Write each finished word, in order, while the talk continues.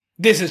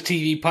This is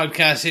TV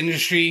Podcast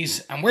Industries,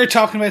 and we're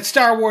talking about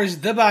Star Wars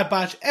The Bad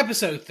Batch,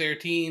 Episode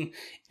 13,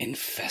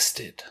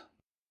 Infested.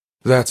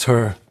 That's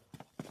her.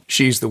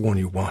 She's the one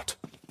you want.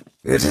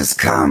 It has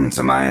come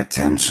to my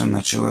attention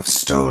that you have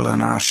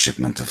stolen our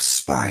shipment of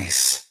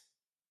spice.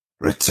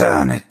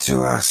 Return it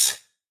to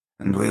us,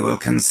 and we will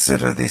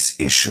consider this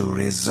issue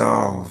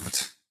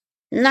resolved.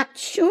 Not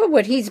sure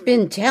what he's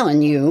been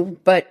telling you,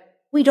 but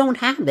we don't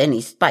have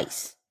any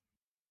spice.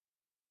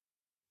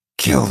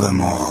 Kill them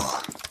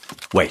all.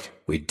 Wait,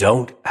 we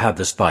don't have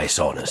the spice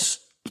on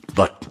us,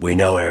 but we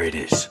know where it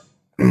is.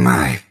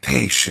 My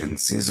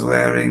patience is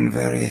wearing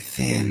very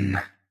thin.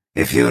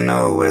 If you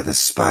know where the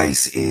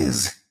spice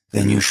is,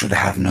 then you should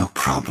have no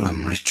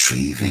problem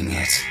retrieving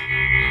it.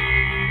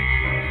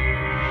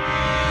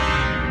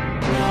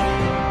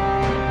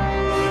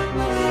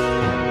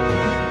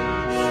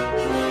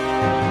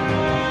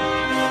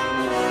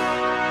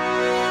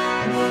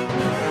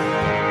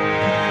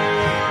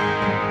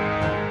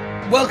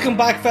 Welcome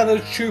back, fellow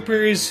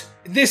troopers.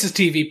 This is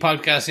TV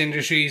Podcast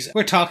Industries.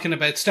 We're talking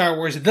about Star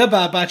Wars The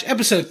Bad Batch,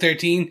 Episode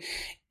 13,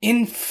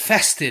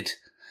 Infested.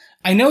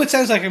 I know it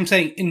sounds like I'm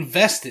saying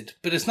invested,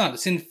 but it's not.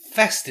 It's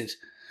infested.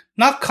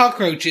 Not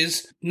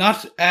cockroaches,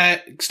 not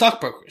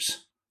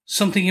stockbrokers.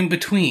 Something in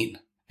between.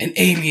 An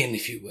alien,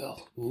 if you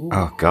will. Ooh.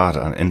 Oh, God,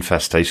 an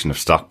infestation of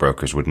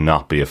stockbrokers would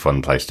not be a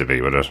fun place to be,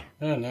 would it?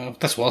 I don't know.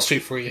 That's Wall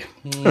Street for you.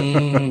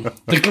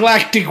 The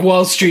Galactic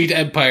Wall Street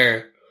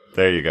Empire.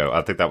 There you go.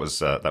 I think that was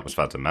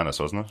Phantom Menace,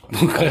 wasn't it?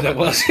 Oh, God, that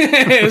was.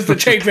 It was the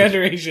Trade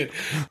Federation.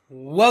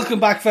 Welcome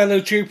back, fellow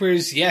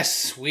troopers.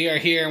 Yes, we are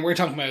here, and we're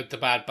talking about The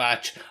Bad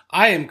Batch.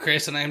 I am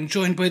Chris, and I am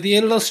joined by the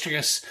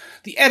illustrious,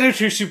 the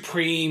Editor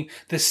Supreme,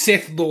 the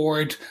Sith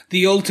Lord,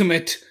 the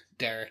ultimate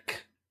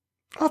Derek.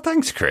 Oh,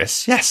 thanks,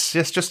 Chris. Yes,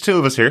 just two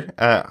of us here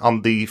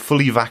on the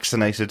fully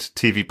vaccinated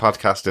TV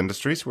podcast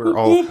industries. We're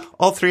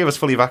all three of us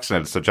fully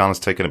vaccinated. So John has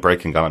taken a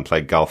break and gone and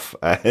played golf.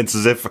 It's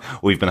as if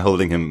we've been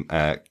holding him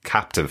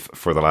captive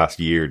for the last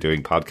year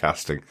doing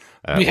podcasting.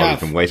 We've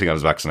been waiting on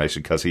his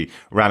vaccination because he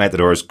ran out the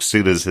doors as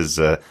soon as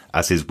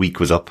his week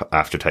was up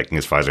after taking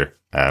his Pfizer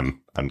and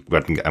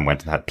went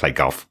and had played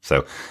golf.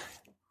 So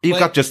you've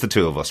got just the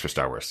two of us for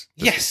Star Wars.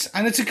 Yes,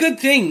 and it's a good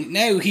thing.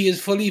 Now he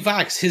is fully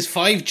vaxxed. His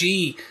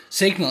 5G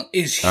signal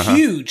is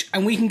huge,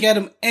 and we can get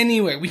him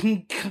anywhere. We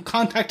can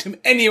contact him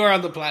anywhere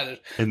on the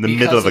planet. In the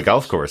middle of a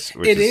golf course.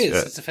 It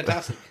is. It's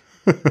fantastic.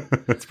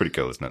 It's pretty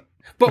cool, isn't it?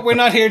 But we're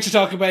not here to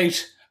talk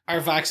about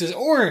our vaxes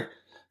or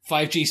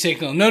 5G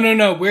signal.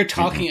 No. We're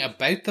talking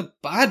about The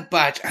Bad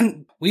Batch,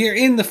 and we are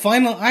in the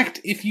final act,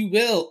 if you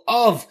will,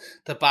 of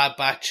The Bad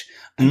Batch,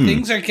 and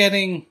things are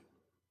getting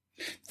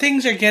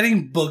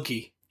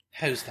buggy.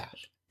 How's that?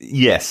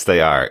 Yes,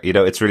 they are. You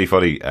know, it's really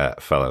funny,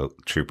 fellow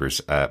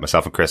troopers.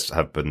 Myself and Chris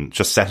have been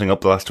just setting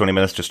up the last 20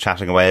 minutes, just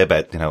chatting away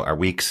about, our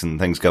weeks and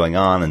things going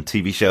on and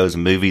TV shows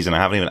and movies. And I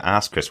haven't even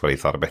asked Chris what he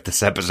thought about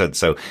this episode.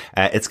 So,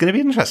 it's going to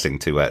be interesting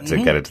to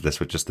get into this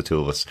with just the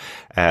two of us.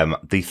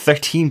 The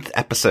 13th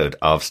episode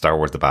of Star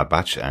Wars The Bad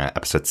Batch,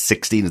 episode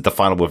 16 is the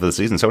final one for the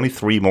season. So only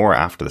 3 more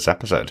after this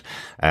episode.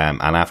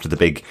 And after the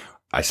big,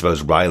 I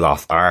suppose,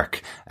 Ryloth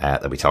arc,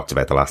 that we talked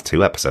about the last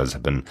 2 episodes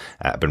have been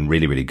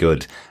really, really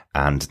good.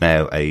 And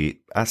now a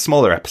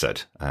smaller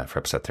episode for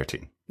episode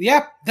 13.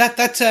 Yeah,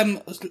 that's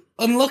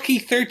unlucky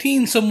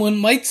 13, someone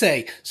might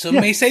say. Some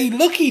may say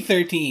lucky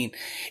 13.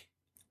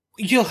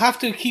 You'll have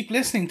to keep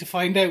listening to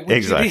find out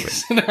which it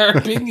is in our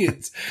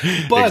opinions.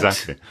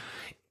 But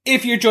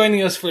if you're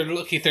joining us for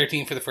Lucky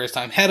 13 for the first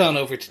time, head on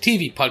over to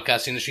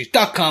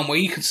tvpodcastindustries.com where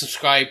you can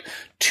subscribe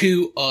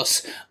to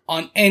us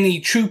on any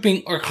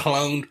trooping or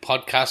cloned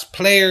podcast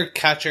player,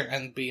 catcher,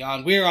 and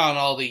beyond. We're on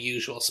all the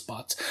usual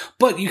spots.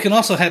 But you can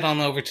also head on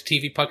over to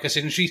TV Podcast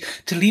Industries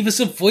to leave us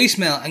a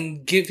voicemail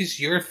and give us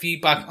your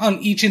feedback on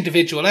each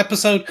individual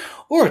episode,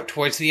 or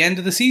towards the end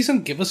of the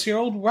season, give us your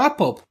old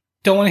wrap-up.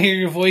 Don't want to hear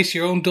your voice,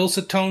 your own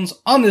dulcet tones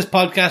on this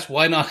podcast?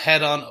 Why not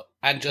head on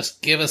and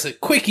just give us a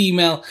quick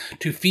email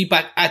to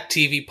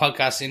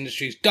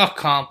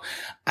feedback@tvpodcastindustries.com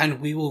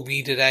and we will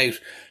read it out.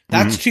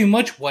 That's too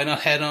much. Why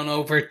not head on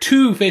over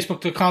to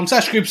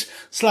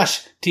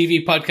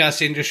facebook.com/groups/TV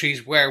Podcast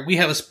Industries where we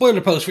have a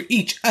spoiler post for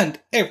each and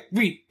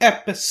every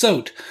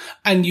episode.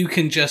 And you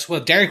can just,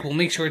 Derek will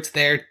make sure it's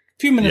there a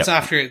few minutes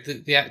after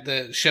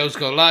the shows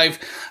go live,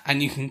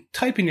 and you can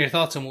type in your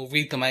thoughts and we'll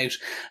read them out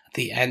at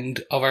the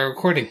end of our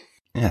recording.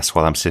 Yes,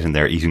 while I'm sitting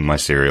there eating my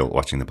cereal,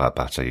 watching The Bad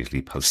Batch, I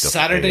usually post up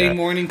Saturday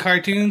morning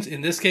cartoons. In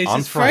this case,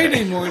 it's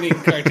Friday morning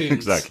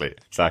cartoons.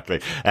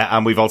 Exactly.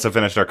 And we've also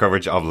finished our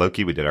coverage of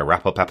Loki. We did our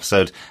wrap-up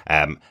episode,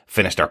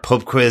 finished our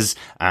pub quiz,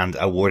 and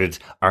awarded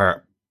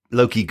our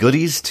Loki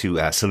goodies to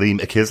Salim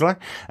Akizlar,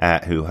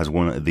 who has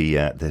won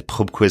the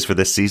pub quiz for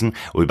this season.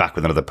 We'll be back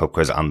with another pub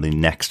quiz on the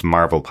next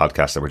Marvel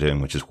podcast that we're doing,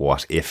 which is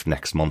What If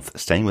next month,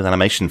 staying with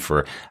animation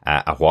for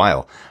a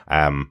while,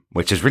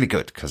 which is really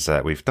good because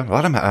we've done a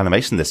lot of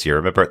animation this year.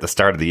 Remember at the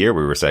start of the year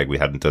we were saying we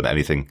hadn't done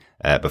anything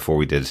before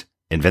we did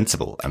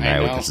Invincible, and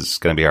now this is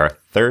going to be our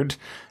third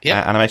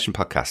animation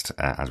podcast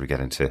as we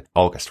get into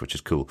August, which is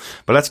cool.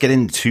 But let's get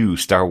into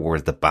Star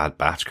Wars The Bad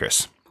Batch,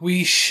 Chris.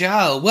 We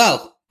shall.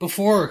 Well,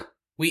 before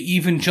we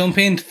even jump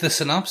into the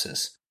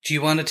synopsis, do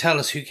you want to tell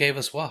us who gave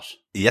us what?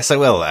 Yes, I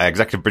will.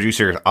 Executive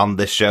producer on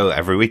this show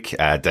every week,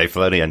 Dave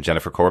Filoni and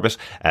Jennifer Corbett.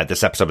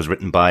 This episode was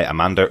written by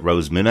Amanda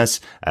Rose Muniz,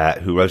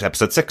 who wrote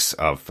episode 6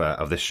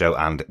 of this show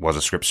and was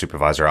a script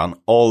supervisor on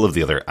all of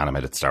the other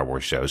animated Star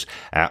Wars shows.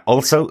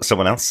 Also,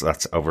 someone else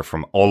that's over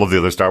from all of the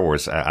other Star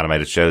Wars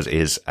animated shows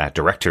is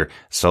director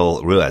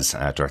Sol Ruiz.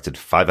 Directed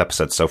 5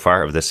 episodes so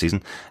far of this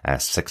season,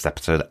 6th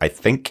episode, I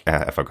think,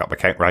 if I've got my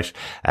count right,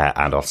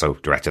 and also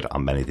directed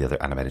on many of the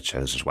other animated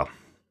shows as well.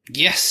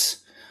 Yes.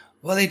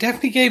 Well, they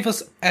definitely gave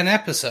us an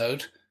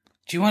episode.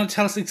 Do you want to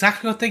tell us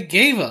exactly what they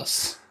gave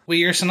us with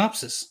your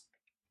synopsis?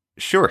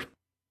 Sure.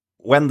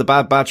 When the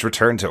Bad Batch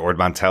return to Ord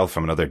Mantell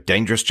from another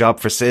dangerous job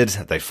for Sid,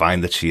 they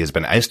find that she has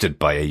been ousted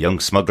by a young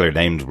smuggler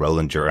named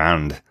Roland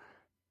Durand.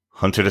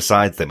 Hunter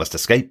decides they must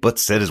escape, but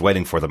Sid is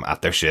waiting for them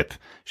at their ship.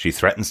 She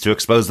threatens to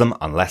expose them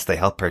unless they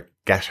help her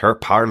get her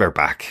parlor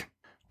back.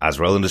 As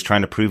Roland is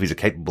trying to prove he's a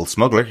capable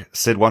smuggler,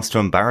 Sid wants to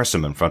embarrass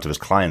him in front of his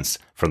clients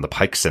from the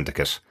Pike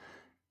Syndicate.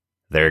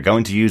 They're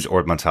going to use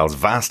Ord Mantell's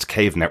vast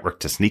cave network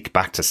to sneak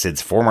back to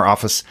Sid's former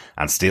office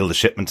and steal the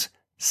shipment,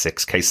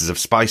 6 cases of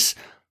spice,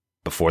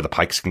 before the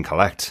Pikes can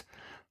collect.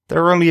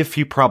 There are only a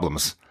few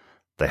problems.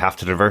 They have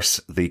to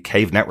traverse the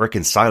cave network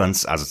in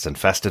silence as it's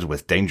infested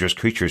with dangerous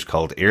creatures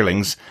called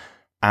earlings,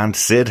 and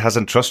Sid has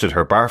entrusted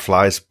her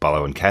barflies,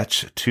 Bollo and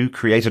Ketch, to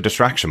create a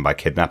distraction by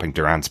kidnapping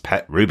Durand's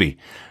pet Ruby.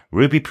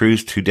 Ruby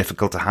proves too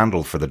difficult to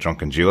handle for the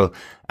drunken duo,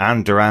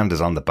 and Durand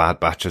is on the Bad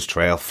Batch's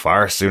trail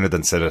far sooner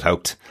than Sid had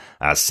hoped.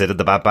 As Sid and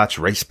the Bad Batch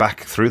race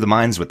back through the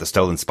mines with the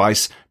stolen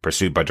spice,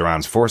 pursued by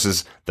Durand's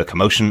forces, the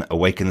commotion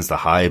awakens the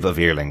hive of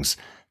earlings.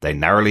 They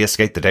narrowly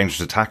escape the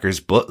dangerous attackers,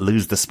 but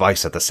lose the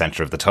spice at the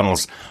centre of the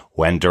tunnels.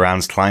 When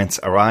Durand's clients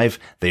arrive,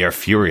 they are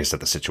furious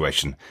at the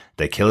situation.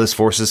 They kill his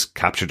forces,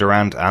 capture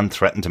Durand, and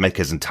threaten to make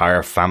his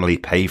entire family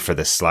pay for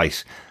this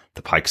slight.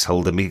 The Pikes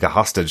hold Amiga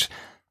hostage,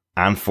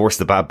 and force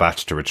the Bad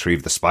Batch to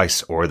retrieve the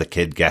spice or the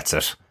kid gets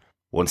it.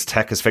 Once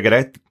Tech has figured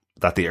out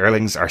that the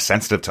Earlings are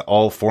sensitive to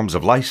all forms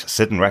of light,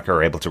 Sid and Wrecker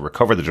are able to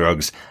recover the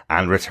drugs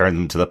and return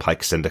them to the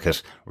Pike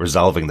Syndicate,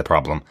 resolving the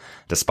problem.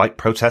 Despite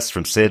protests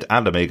from Sid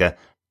and Omega,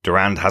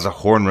 Durand has a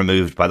horn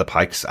removed by the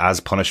Pikes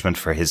as punishment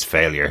for his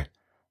failure.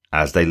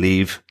 As they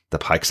leave, the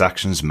Pikes'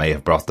 actions may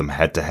have brought them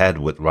head-to-head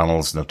with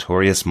Ronald's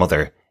notorious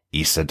mother,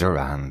 Issa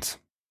Durand.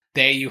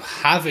 There you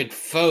have it,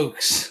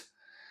 folks.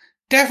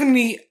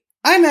 Definitely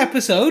an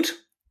episode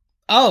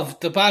of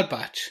The Bad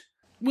Batch.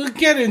 We'll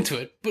get into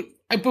it, but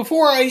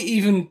before I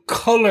even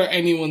colour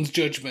anyone's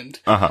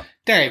judgment,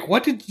 Derek,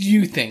 what did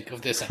you think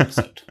of this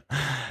episode?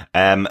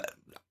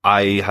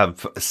 I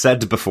have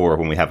said before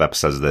when we have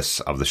episodes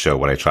of the show,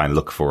 what I try and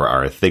look for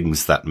are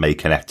things that may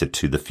connect it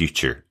to the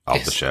future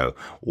of the show.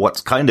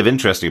 What's kind of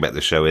interesting about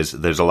the show is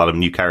there's a lot of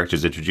new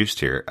characters introduced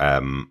here,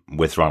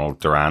 with Ronald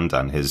Durand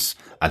and his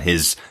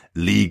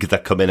league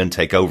that come in and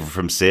take over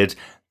from Sid.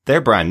 They're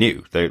brand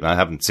new. I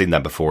haven't seen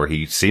them before.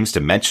 He seems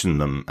to mention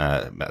them,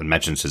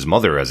 mentions his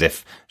mother as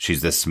if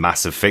she's this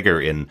massive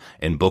figure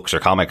in books or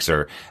comics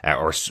or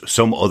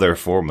some other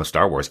form of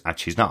Star Wars, and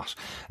she's not.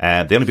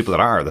 The only people that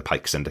are the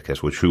Pike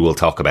Syndicate, which we will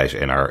talk about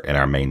in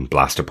our main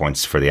blaster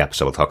points for the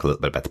episode. We'll talk a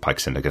little bit about the Pike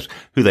Syndicate,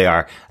 who they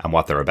are and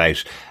what they're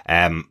about.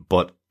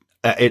 But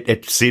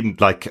it seemed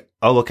like,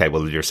 oh, okay,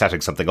 well, you're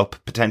setting something up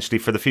potentially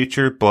for the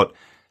future, but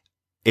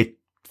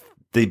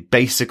the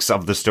basics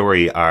of the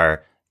story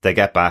are they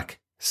get back.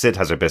 Sid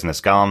has her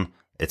business gone.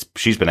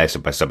 She's been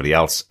ousted by somebody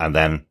else, and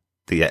then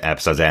the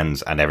episode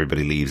ends and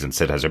everybody leaves and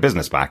Sid has her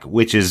business back,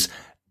 which is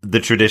the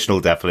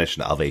traditional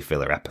definition of a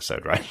filler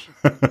episode, right?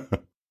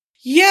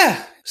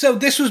 Yeah. So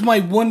this was my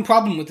one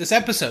problem with this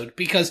episode,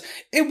 because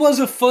it was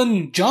a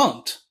fun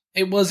jaunt.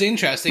 It was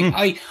interesting.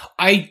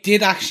 I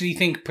did actually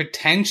think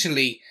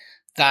potentially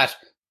that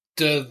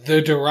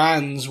the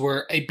Durands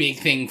were a big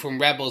thing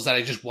from Rebels that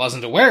I just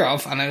wasn't aware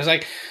of, and I was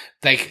like,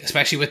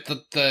 especially with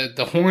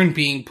the horn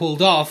being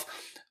pulled off,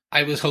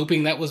 I was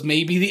hoping that was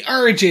maybe the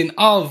origin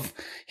of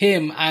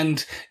him,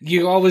 and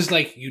you always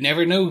you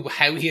never know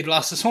how he had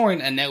lost his horn,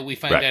 and now we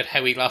find out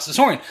how he lost his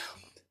horn.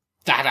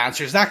 That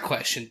answers that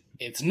question.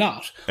 It's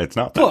not. It's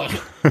not.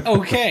 But,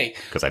 okay.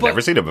 Because I've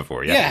never seen it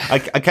before, yeah. I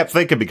kept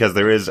thinking, because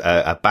there is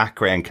a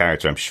background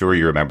character, I'm sure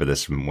you remember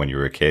this from when you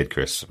were a kid,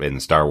 Chris, in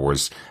Star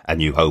Wars A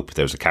New Hope,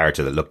 there was a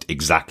character that looked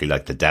exactly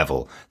like the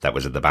devil that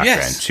was in the background.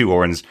 Yes. 2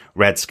 horns,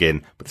 red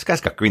skin, but this guy's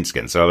got green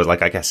skin, so I was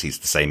like, I guess he's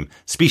the same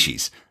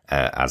species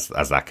as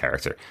that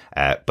character.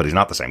 But he's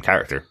not the same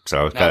character,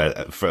 so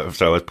I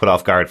was put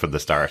off guard from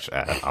the start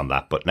on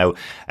that. But no,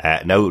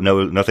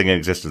 nothing in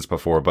existence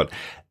before, but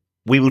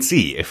we will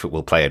see if it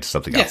will play into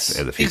something else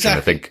in the future.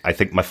 Exactly. I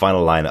think my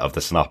final line of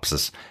the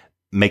synopsis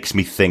makes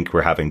me think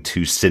we're having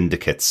 2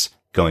 syndicates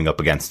going up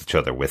against each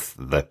other, with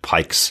the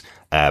Pikes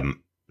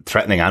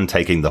threatening and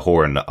taking the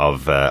horn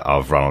of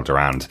Ronald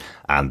Durand,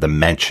 and the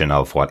mention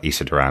of what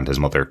Issa Durand, his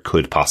mother,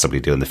 could possibly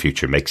do in the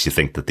future makes you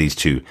think that these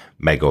 2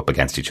 may go up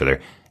against each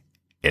other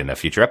in a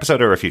future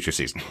episode or a future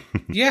season.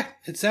 Yeah,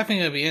 it's definitely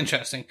going to be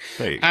interesting.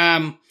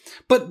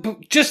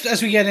 But just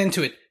as we get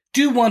into it,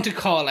 do want to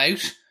call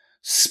out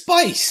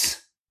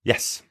spice.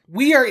 Yes.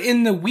 We are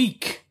in the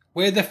week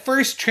where the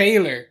first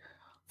trailer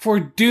for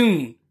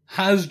Dune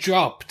has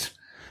dropped.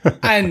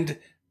 And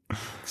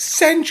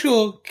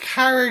central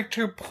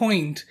character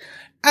point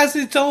as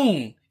its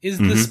own is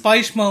the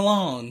spice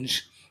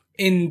melange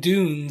in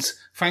Dune's,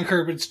 Frank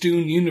Herbert's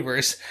Dune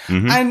universe.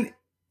 And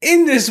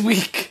in this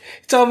week,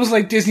 it's almost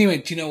like Disney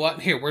went, you know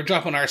what? Here, we're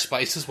dropping our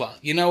spice as well.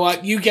 You know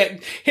what? You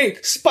get, hey,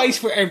 spice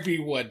for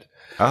everyone.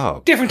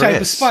 Oh, Different Chris,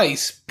 type of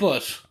spice,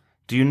 but...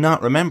 Do you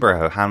not remember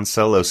how Han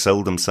Solo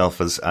sold himself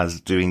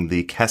as doing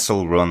the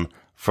Kessel Run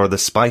for the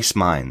spice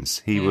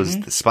mines? He was,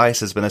 the spice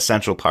has been a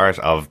central part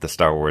of the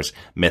Star Wars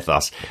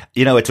mythos.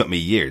 You know, it took me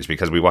years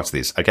because we watched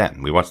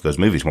those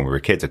movies when we were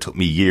kids. It took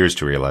me years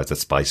to realize that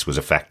spice was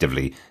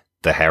effectively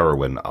the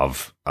heroine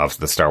of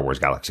the Star Wars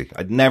galaxy.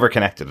 I'd never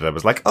connected it. I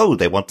was like, oh,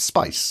 they want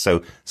spice.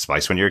 So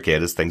spice when you're a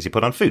kid is things you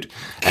put on food.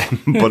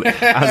 But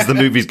as the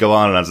movies go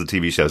on and as the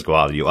TV shows go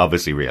on, you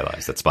obviously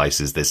realize that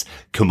spice is this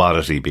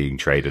commodity being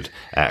traded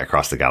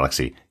across the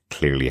galaxy.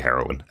 Clearly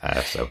heroin.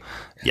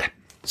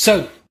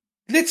 So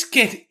let's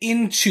get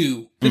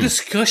into the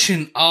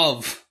discussion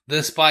of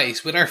the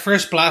spice with our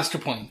first blaster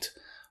point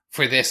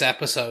for this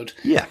episode.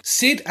 Yeah.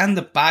 Sid and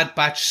the Bad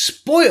Batch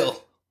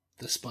spoil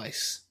the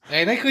spice.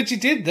 I like what you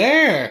did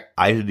there.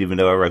 I didn't even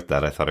know I wrote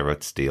that. I thought I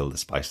wrote steal the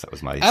spice. That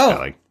was my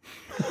spelling.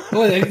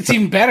 Oh, it's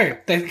even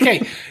better.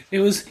 Okay, it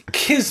was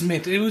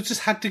kismet. It was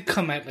just had to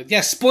come out like,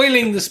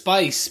 spoiling the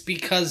spice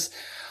because,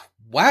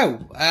 wow,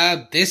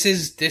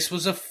 this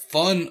was a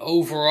fun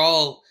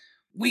overall.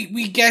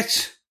 We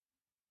get,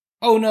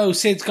 oh no,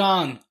 Sid's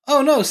gone.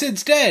 Oh no,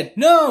 Sid's dead.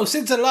 No,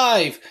 Sid's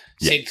alive.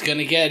 Yeah. Sid's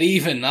gonna get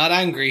even, not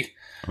angry,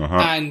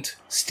 and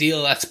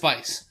steal that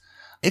spice.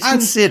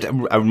 Isn't Sid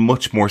a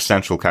much more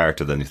central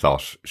character than you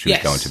thought she was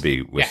going to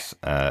be, with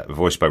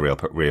voiced by Rhea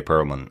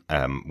Perlman?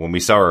 When we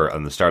saw her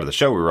on the start of the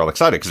show, we were all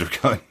excited because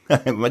we were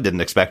going, I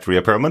didn't expect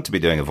Rhea Perlman to be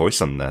doing a voice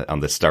on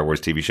this Star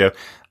Wars TV show.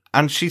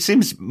 And she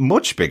seems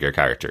much bigger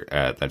character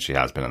than she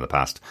has been in the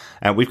past.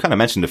 And we've kind of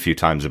mentioned a few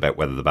times about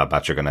whether the Bad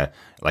Batch are going to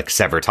like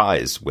sever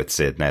ties with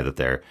Sid now that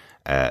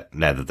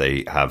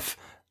they have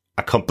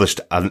accomplished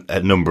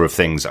a number of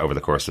things over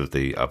the course of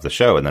the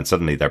show, and then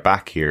suddenly they're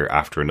back here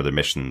after another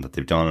mission that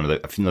they've done.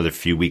 Another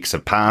few weeks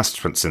have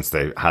passed since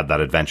they had that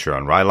adventure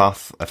on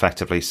Ryloth,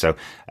 effectively. So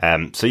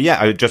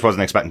I just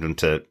wasn't expecting them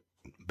to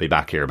be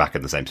back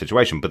in the same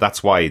situation. But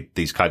that's why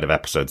these kind of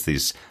episodes,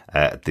 these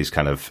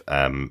kind of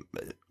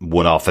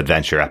one-off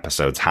adventure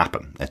episodes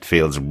happen. It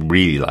feels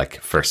really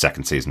like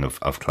second season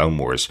of Clone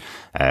Wars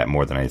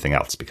more than anything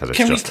else, because it's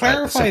Can just we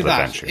clarify a simple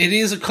that adventure. It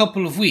is a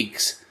couple of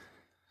weeks.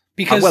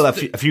 Because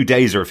a few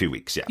days or a few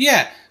weeks, yeah.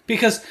 Yeah,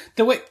 because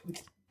the way...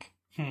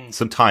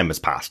 Some time has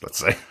passed, let's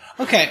say.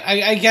 Okay,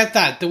 I get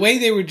that. The way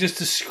they were just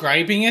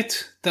describing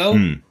it, though,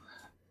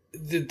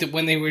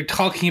 when they were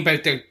talking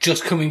about they're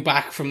just coming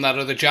back from that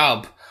other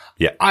job,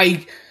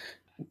 to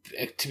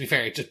be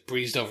fair, it just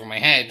breezed over my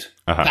head.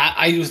 That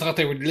I just thought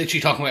they were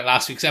literally talking about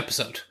last week's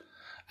episode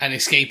and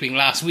escaping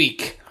last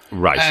week.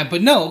 Right.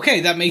 But no, okay,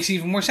 that makes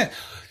even more sense.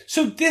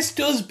 So this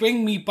does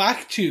bring me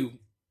back to...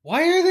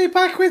 Why are they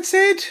back with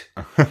Sid?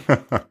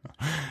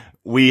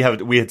 We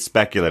had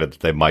speculated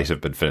that they might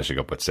have been finishing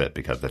up with Sid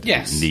because they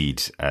didn't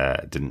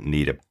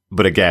need it.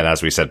 But again,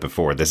 as we said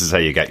before, this is how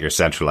you get your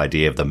central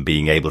idea of them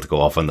being able to go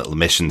off on little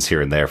missions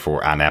here and there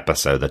for an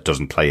episode that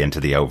doesn't play into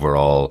the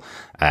overall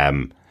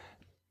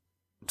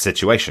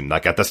situation.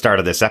 Like at the start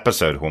of this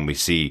episode, when we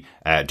see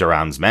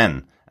Duran's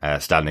men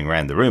standing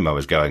around the room, I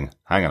was going,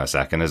 hang on a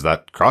second, is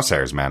that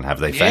Crosshair's men? Have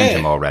they found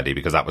him already?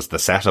 Because that was the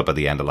setup at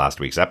the end of last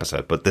week's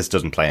episode. But this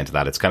doesn't play into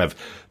that. It's kind of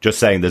just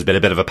saying there's been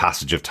a bit of a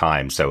passage of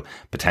time. So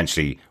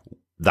potentially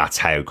that's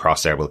how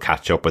Crosshair will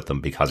catch up with them,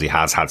 because he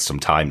has had some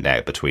time now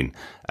between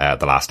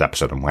the last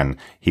episode and when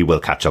he will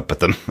catch up with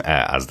them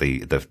as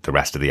the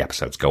rest of the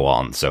episodes go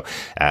on. So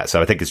I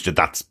think it's just,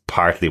 that's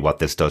partly what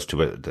this does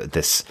to it.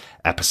 This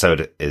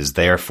episode is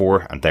there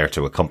for and there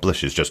to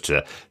accomplish, is just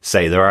to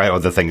say there are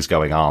other things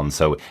going on.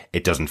 So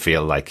it doesn't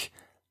feel like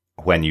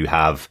when you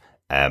have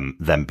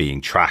them being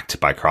tracked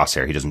by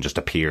Crosshair, he doesn't just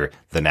appear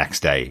the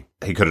next day.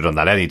 He could have done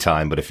that any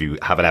time, but if you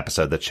have an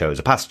episode that shows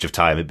a passage of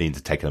time, it means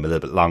it's taken him a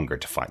little bit longer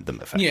to find them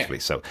effectively.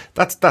 Yeah. So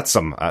that's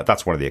one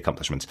of the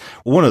accomplishments.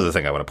 One other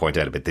thing I want to point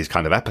out about these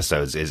kind of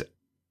episodes is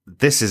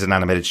this is an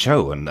animated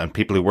show, and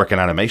people who work in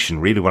animation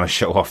really want to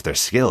show off their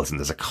skills. And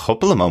there's a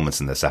couple of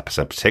moments in this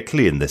episode,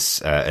 particularly in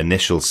this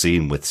initial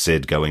scene with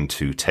Sid going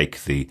to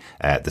take the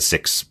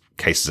 6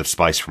 cases of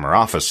spice from her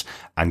office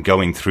and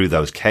going through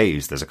those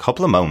caves. There's a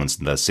couple of moments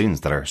in those scenes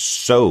that are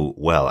so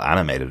well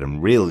animated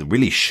and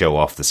really show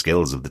off the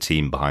skills of the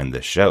team behind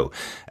this show.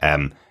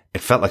 It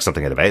felt like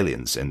something out of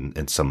Aliens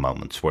in some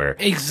moments where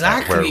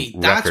exactly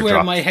that's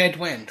where my head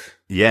went.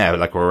 Yeah,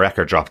 like where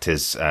Wrecker dropped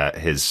his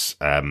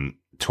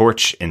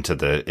torch into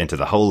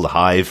the hole, the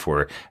hive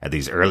where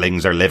these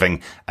Earlings are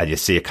living, and you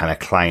see it kind of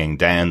clanging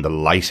down. The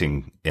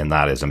lighting in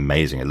that is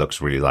amazing. It looks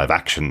really live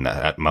action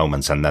at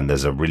moments, and then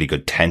there's a really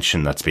good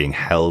tension that's being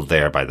held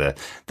there by the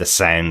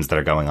sounds that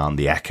are going on,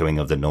 the echoing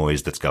of the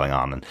noise that's going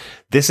on. And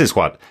this is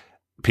what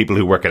people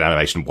who work in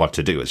animation want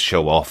to do, is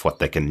show off what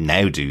they can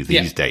now do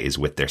these days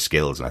with their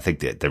skills. And I think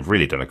they've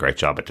really done a great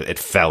job. It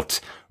felt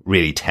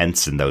really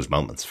tense in those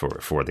moments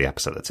for the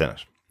episode that's in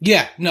it.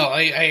 Yeah, no,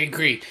 I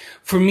agree.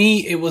 For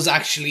me, it was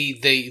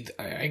actually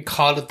I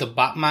call it the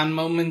Batman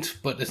moment,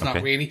 but it's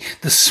not really.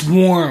 The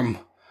swarm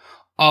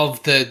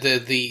of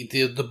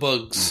the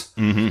bugs.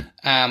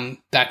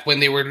 That when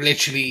they were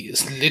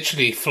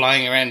literally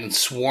flying around and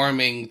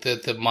swarming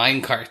the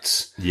mine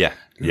carts. Yeah.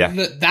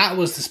 That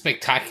was the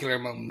spectacular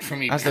moment for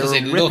me. As they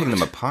were ripping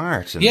them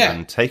apart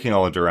and taking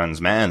all of Duran's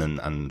men,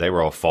 and they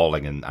were all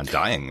falling and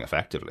dying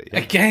effectively. Yeah.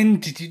 Again,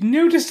 did you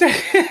notice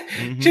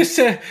that? Just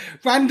a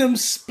random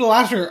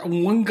splatter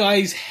and one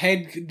guy's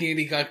head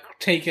nearly got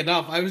taken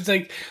off. I was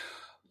like,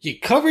 you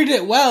covered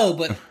it well,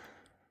 but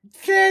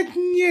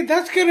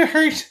that's going to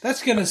hurt.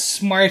 That's going to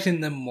smart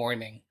in the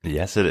morning.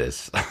 Yes, it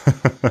is.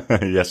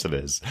 Yes, it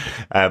is.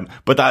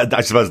 But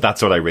I suppose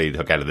that's what I really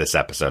took out of this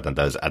episode and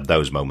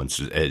those moments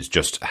is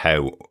just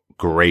how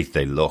great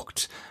they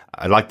looked.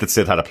 I like that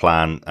Sid had a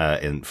plan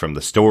from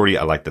the story.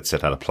 I like that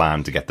Sid had a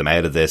plan to get them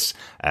out of this.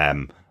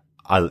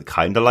 I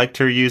kind of liked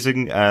her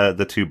using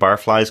the two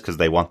barflies because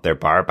they want their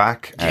bar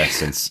back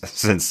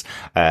since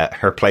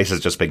her place has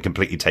just been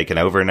completely taken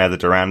over now that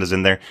Duran is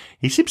in there.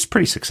 He seems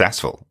pretty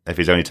successful if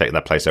he's only taken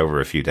that place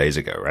over a few days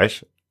ago,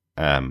 right?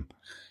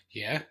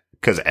 Yeah.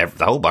 Because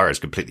the whole bar is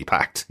completely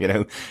packed, you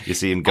know? You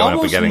see him going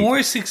up and getting...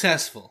 more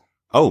successful.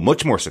 Oh,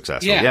 much more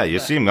successful. Yeah, you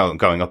see him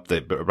going up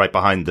right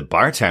behind the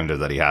bartender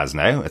that he has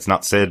now. It's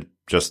not Sid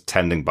just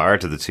tending bar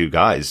to the two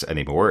guys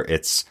anymore.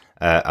 It's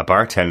a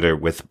bartender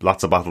with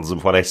lots of bottles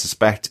of what I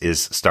suspect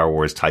is Star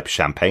Wars type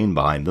champagne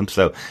behind them.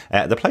 So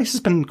the place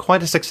has been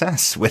quite a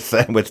success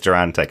with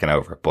Duran taking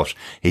over. But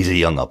he's a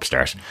young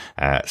upstart.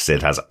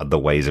 Sid has the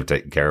ways of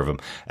taking care of him.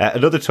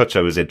 Another touch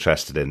I was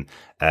interested in,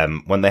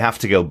 when they have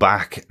to go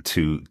back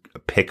to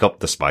pick up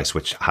the spice,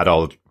 which had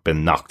all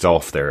been knocked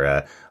off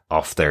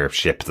their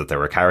ship that they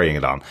were carrying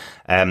it on.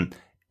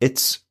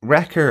 It's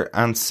Wrecker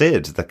and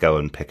Sid that go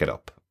and pick it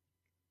up.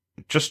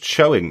 Just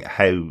showing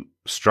how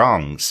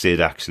strong Sid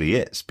actually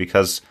is,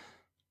 because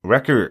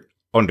Wrecker,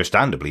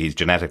 understandably, he's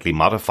genetically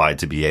modified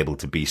to be able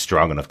to be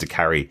strong enough to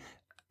carry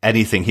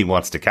anything he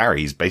wants to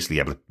carry. He's basically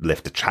able to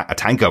lift a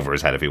tank over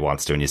his head if he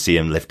wants to, and you see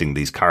him lifting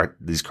these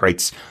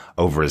crates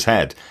over his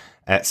head.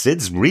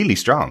 Sid's really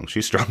strong.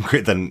 She's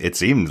stronger than it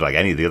seemed like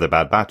any of the other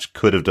Bad Batch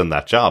could have done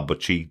that job,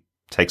 but she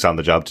takes on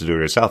the job to do it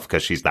herself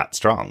because she's that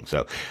strong.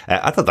 So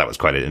I thought that was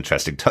quite an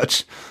interesting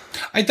touch.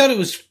 I thought it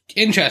was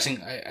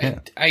interesting.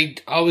 I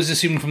always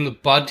assumed from the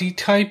body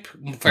type,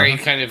 very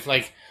kind of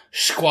like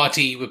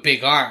squatty with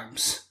big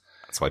arms.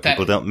 That's why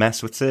people don't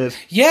mess with Sid.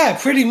 Yeah,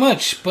 pretty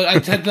much. But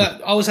I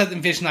always had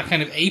envisioned that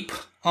kind of ape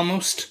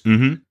almost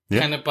kind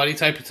of body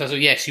type. So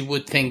yes, you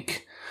would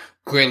think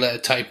gorilla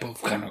type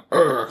of kind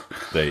of.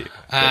 There you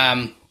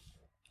go.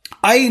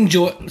 I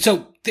enjoy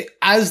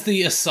as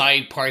the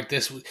aside part.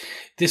 This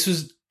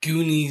was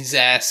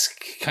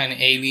Goonies-esque kind of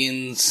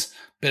aliens,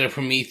 bit of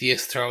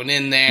Prometheus thrown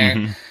in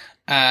there.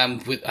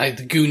 With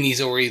the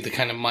Goonies already the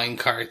kind of mine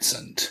carts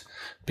and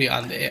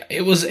beyond.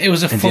 It was a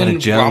Indiana fun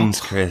Jones,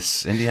 romp.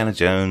 Chris. Indiana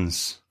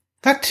Jones.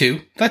 That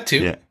too.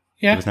 Yeah.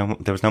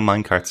 There was no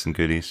mine carts in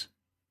Goonies.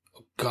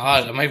 Oh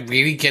God, am I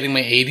really getting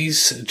my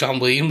 80s John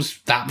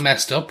Williams that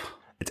messed up?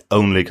 It's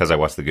only because I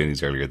watched the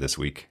Goonies earlier this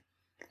week.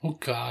 Oh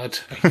God.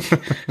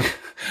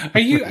 Are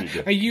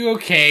you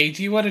okay?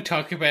 Do you want to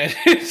talk about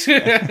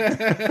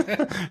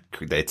it?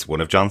 It's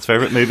one of John's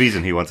favourite movies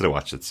and he wanted to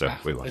watch it, so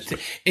we watched it.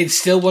 It's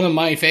still one of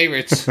my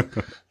favourites.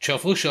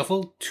 Shuffle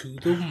to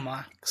the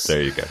max.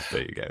 There you go.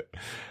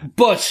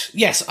 But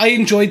yes, I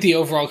enjoyed the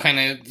overall kind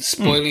of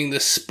spoiling the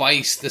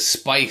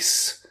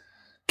spice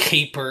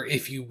caper,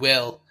 if you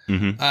will.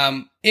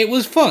 It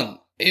was fun.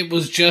 It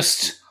was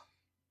just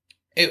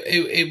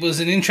it was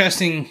an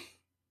interesting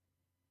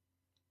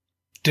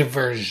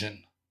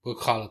diversion, we'll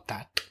call it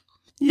that.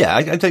 Yeah,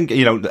 I think,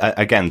 you know,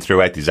 again,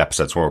 throughout these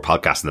episodes when we're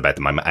podcasting about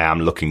them, I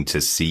am looking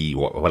to see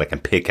what I can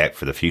pick out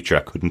for the future.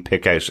 I couldn't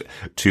pick out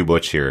too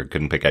much here,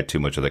 couldn't pick out too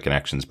much of the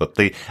connections, but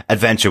the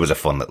adventure was a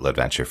fun little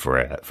adventure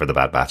for the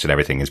Bad Batch, and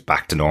everything is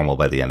back to normal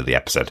by the end of the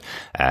episode,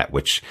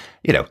 which,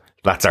 you know,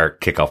 that's our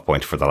kickoff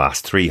point for the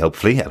last three,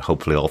 hopefully, and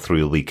hopefully all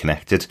three will be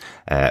connected,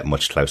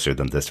 much closer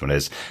than this one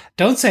is.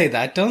 Don't say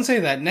that.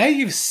 Now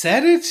you've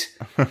said it.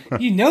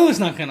 You know it's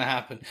not going to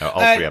happen. No,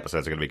 all three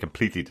episodes are going to be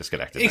completely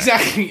disconnected.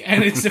 Exactly,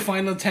 and it's the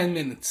final 10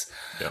 minutes.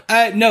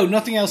 Yep. No,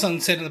 nothing else on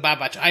Sid and the Bad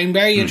Batch. I'm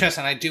very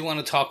interested, and I do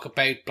want to talk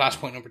about Blast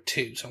Point number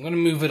 2, so I'm going to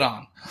move it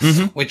on,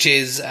 which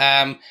is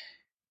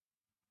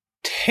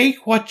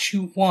take what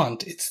you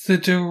want. It's the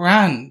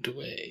Durand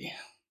way.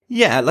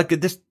 Yeah, like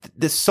there's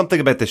something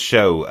about this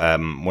show.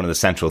 One of the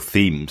central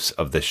themes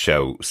of this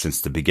show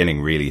since the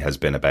beginning really has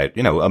been about,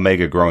 you know,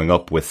 Omega growing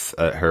up with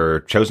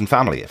her chosen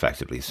family,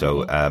 effectively.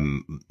 So,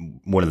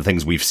 one of the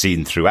things we've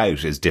seen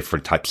throughout is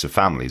different types of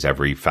families.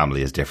 Every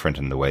family is different,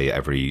 and the way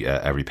every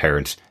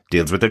parent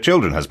deals with their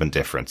children has been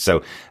different.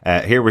 So,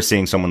 here we're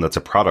seeing someone that's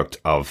a product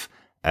of,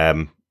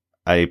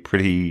 a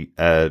pretty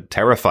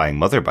terrifying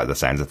mother by the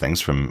sounds of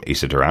things from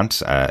Issa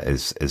Durant,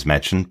 is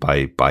mentioned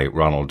by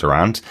Ronald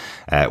Durant,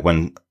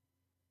 when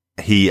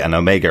he and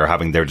Omega are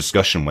having their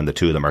discussion when the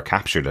two of them are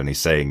captured, and he's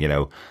saying,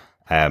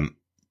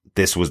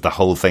 this was the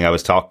whole thing I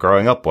was taught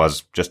growing up,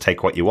 was just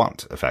take what you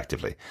want,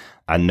 effectively.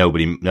 And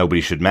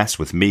nobody should mess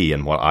with me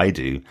and what I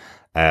do.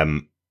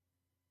 And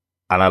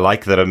I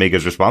like that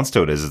Omega's response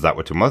to it is that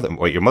what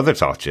your mother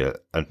taught you?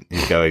 And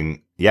he's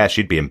going, yeah,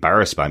 she'd be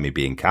embarrassed by me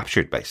being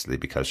captured, basically,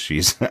 because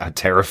she's a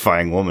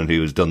terrifying woman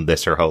who's done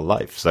this her whole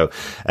life. So,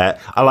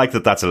 I like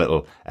that that's a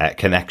little,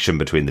 connection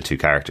between the two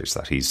characters,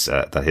 that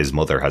that his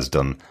mother has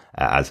done,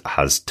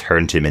 has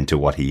turned him into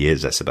what he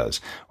is, I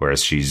suppose.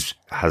 Whereas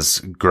has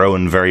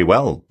grown very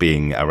well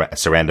being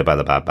surrounded by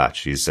the Bad Batch.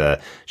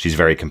 She's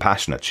very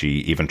compassionate. She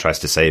even tries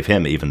to save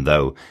him, even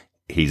though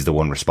he's the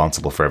one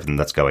responsible for everything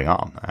that's going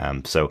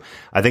on. So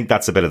I think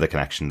that's a bit of the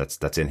connection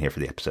that's in here for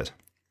the episode.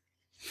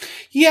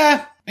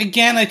 Yeah,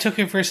 again, I took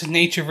it versus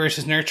nature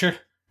versus nurture.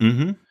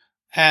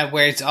 Mm-hmm.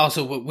 Where it's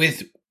also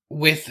with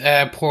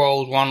poor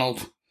old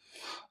Ronald.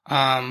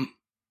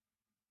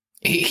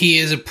 He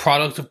is a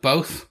product of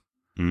both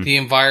the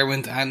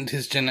environment and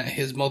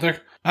his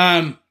mother.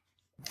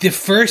 The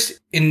first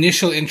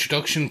initial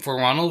introduction for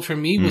Ronald for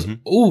me was,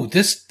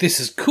 this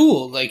is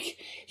cool. Like,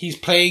 he's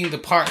playing the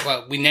part.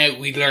 Well, we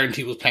learned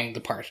he was playing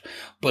the part,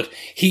 but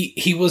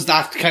he was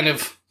that kind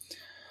of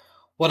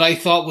what I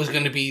thought was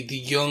going to be the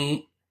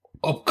young,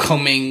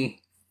 upcoming,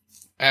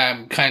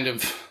 kind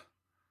of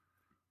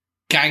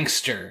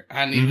gangster,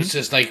 and he was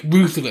just like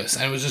ruthless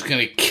and was just going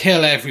to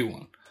kill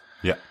everyone.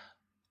 Yeah.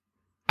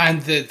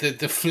 And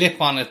the flip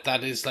on it,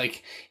 that is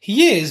like,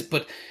 he is,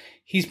 but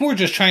he's more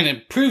just trying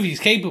to prove he's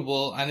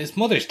capable, and his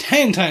mother's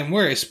 10 times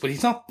worse, but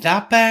he's not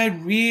that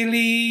bad,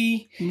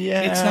 really.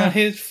 Yeah. It's not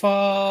his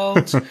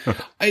fault.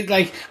 I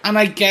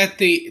get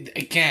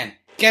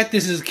get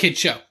this as a kid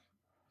show.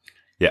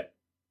 Yeah.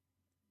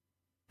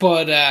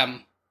 But,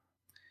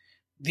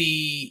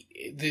 the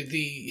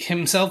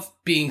himself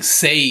being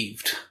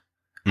saved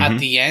at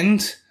the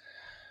end,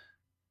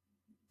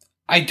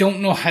 I don't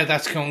know how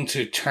that's going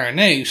to turn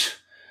out,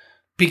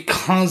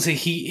 because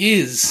he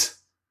is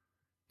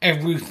a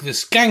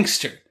ruthless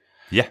gangster.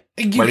 Yeah.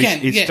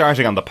 He's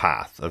starting on the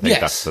path. I think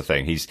that's the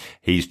thing.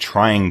 He's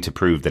trying to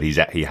prove that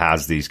he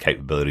has these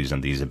capabilities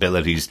and these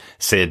abilities.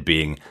 Sid,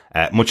 being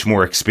much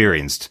more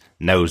experienced,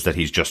 knows that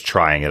he's just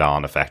trying it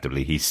on,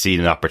 effectively. He's seen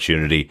an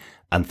opportunity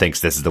and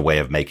thinks this is the way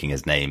of making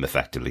his name,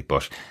 effectively.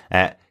 But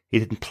he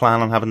didn't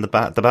plan on having the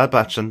Bad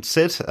Batch and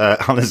Sid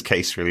on his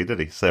case, really, did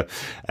he? So,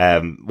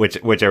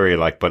 which I really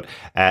like. But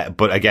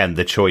again,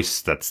 the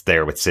choice that's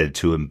there with Sid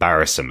to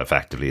embarrass him,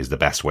 effectively, is the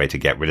best way to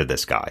get rid of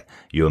this guy.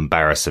 You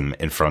embarrass him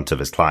in front of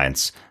his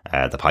clients,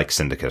 the Pike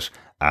Syndicate,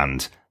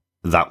 and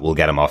that will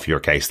get him off your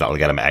case. That will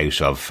get him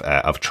out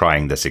of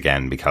trying this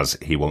again, because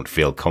he won't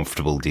feel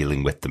comfortable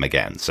dealing with them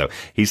again. So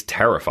he's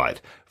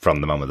terrified from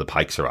the moment the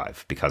Pikes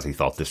arrive, because he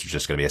thought this was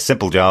just going to be a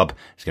simple job.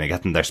 He's going to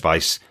get them their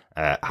spice,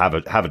 have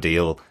a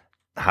deal,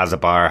 has a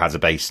bar, has a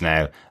base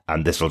now,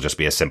 and this will just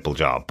be a simple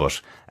job. But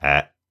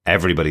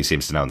everybody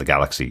seems to know in the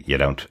galaxy you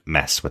don't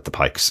mess with the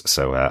Pikes.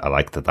 So I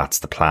like that that's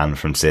the plan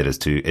from Sid,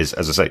 is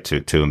as I say,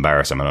 to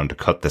embarrass him and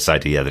undercut this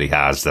idea that he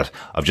has of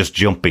just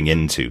jumping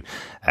into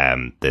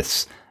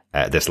this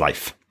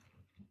life.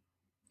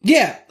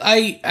 Yeah,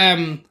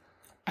 I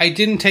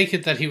didn't take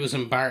it that he was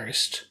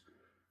embarrassed.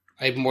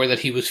 More that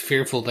he was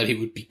fearful that he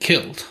would be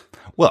killed.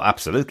 Well,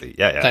 absolutely,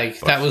 yeah. Like,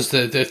 that was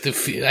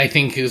the I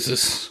think is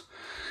this.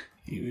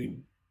 You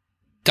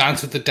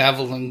dance with the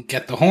devil and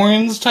get the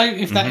horns type.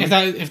 If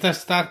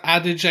that's that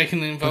adage I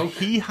can invoke.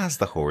 But he has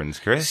the horns,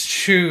 Chris.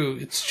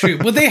 It's true.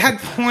 But they had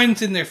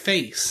horns in their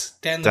face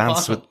down the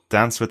bottom.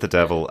 Dance with the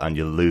devil and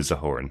you'll lose a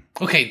horn.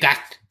 Okay,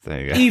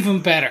 there you go.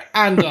 Even better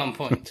and on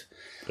point.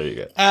 There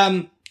you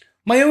go.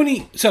 My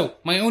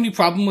only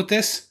problem with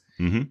this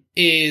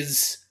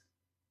is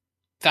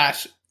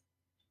that,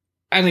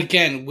 and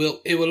again,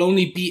 it will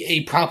only be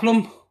a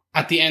problem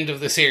at the end of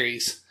the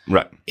series.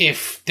 Right.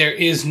 If there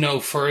is no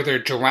further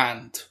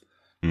Durand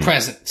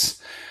presence.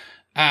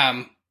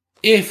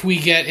 If we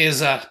get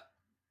Izza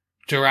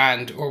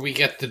Durand, or we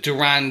get the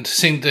Durand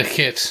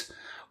Syndicate,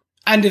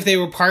 and if they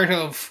were part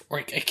of, or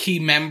a key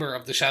member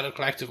of the Shadow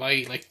Collective,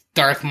 i.e. like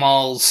Darth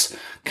Maul's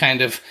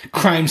kind of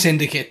crime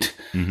syndicate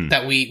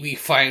that we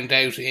found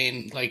out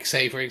in, like,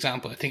 say, for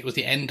example, I think it was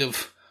the end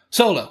of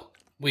Solo.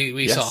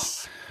 We saw.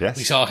 Yes.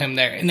 We saw him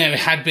there. Now, it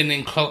had been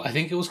in, I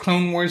think it was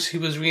Clone Wars, he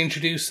was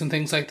reintroduced and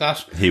things like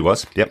that. He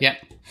was, yep. Yeah.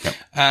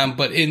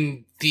 But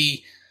in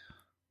the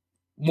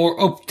more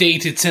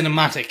updated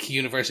cinematic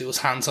universe, it was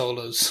Han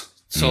Solo's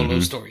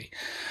story.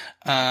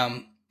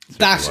 That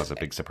was a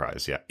big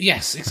surprise, yeah.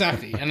 Yes,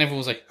 exactly. And everyone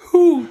was like,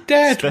 who?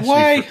 Dead?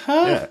 Why?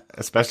 Yeah,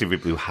 especially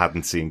people who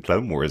hadn't seen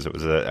Clone Wars. It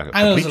was a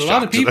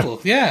lot of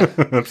people, yeah.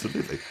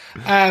 Absolutely.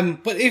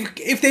 But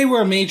if they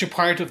were a major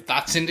part of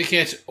that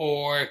syndicate,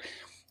 or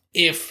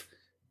if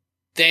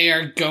they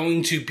are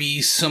going to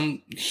be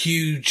some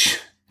huge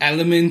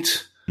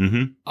element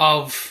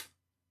of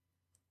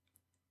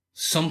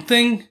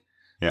something,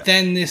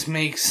 then this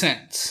makes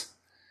sense.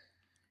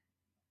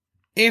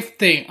 If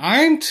they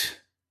aren't,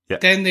 Yeah.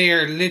 then they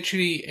are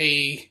literally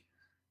a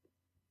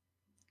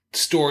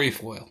story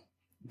foil.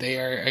 They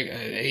are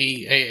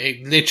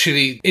a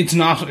literally, it's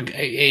not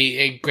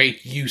a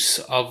great use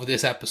of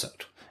this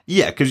episode.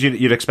 Yeah, because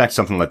you'd expect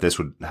something like this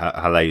would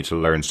allow you to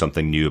learn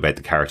something new about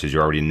the characters you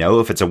already know.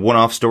 If it's a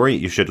one-off story,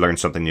 you should learn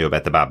something new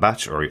about the Bad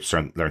Batch, or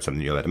learn something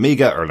new about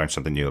Omega, or learn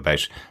something new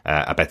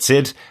about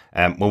Sid.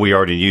 What we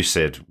already knew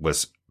Sid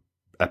was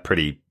a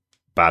pretty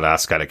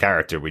badass kind of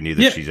character. We knew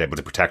that she's able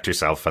to protect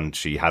herself and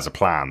she has a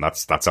plan.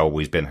 That's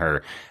always been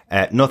her.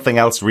 Nothing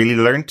else really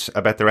learnt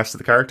about the rest of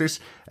the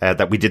characters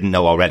that we didn't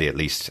know already, at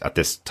least at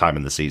this time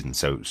in the season.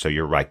 So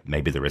you're right.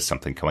 Maybe there is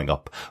something coming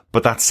up.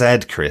 But that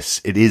said,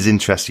 Chris, it is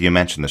interesting you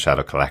mentioned the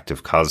Shadow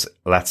Collective, because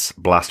let's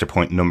blaster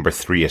point number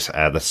 3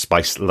 at the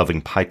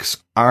spice-loving Pikes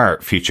are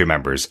future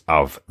members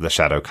of the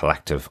Shadow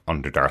Collective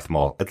under Darth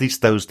Maul, at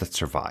least those that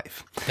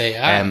survive. They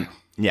are.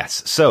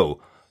 Yes. So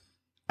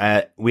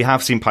we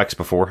have seen Pikes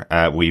before.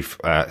 We've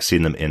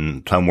seen them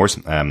in Clone Wars.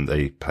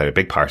 They played a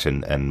big part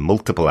in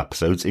multiple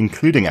episodes,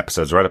 including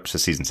episodes right up to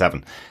season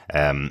 7. Do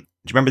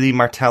you remember the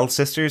Martell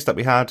sisters that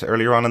we had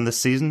earlier on in this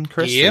season,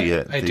 Chris?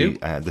 Yeah, I do.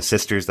 The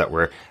sisters that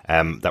were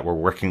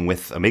working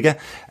with Omega.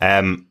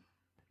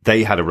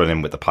 They had a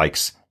run-in with the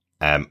Pikes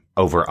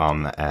over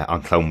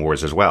on Clone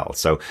Wars as well.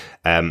 So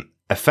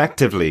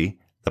effectively,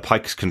 the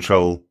Pikes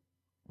control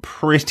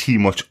pretty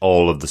much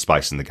all of the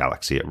spice in the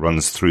galaxy. It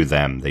runs through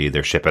them. They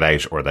either ship it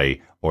out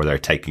or they're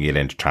taking it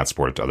in to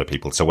transport it to other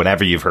people. So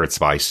whenever you've heard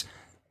spice,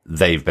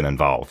 they've been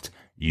involved.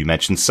 You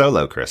mentioned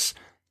Solo, Chris.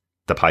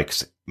 The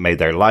Pikes made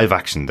their live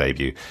action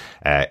debut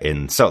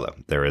in Solo.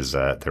 There is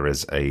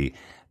a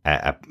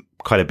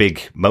quite a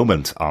big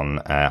moment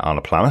on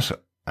a planet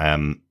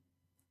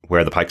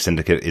where the Pike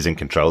Syndicate is in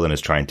control and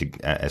is trying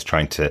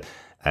to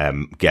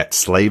get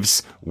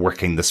slaves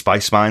working the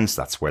spice mines.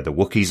 That's where the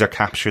Wookiees are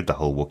captured. The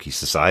whole Wookiee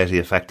society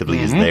effectively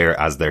is there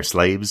as their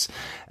slaves.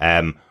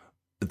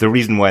 The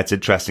reason why it's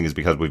interesting is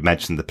because we've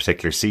mentioned the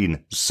particular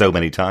scene so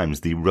many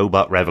times, the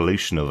robot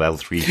revolution of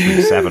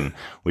L337,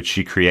 which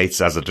she creates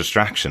as a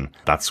distraction.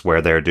 That's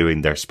where they're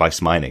doing their spice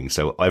mining.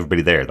 So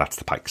everybody there, that's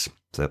the Pikes.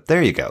 So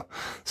there you go.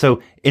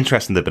 So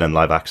interesting. They've been in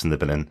live action. They've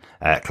been in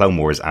Clone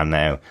Wars, and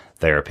now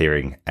they're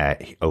appearing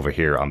over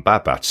here on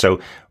Bad Batch. So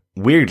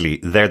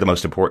weirdly, they're the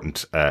most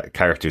important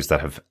characters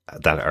that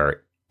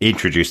are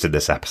introduced in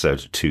this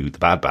episode to the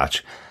Bad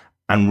Batch.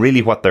 And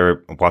really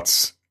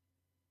what's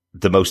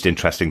the most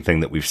interesting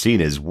thing that we've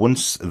seen is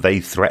once they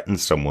threaten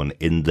someone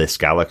in this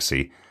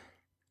galaxy,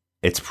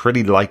 it's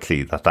pretty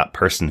likely that that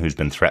person who's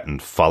been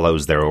threatened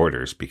follows their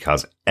orders,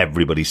 because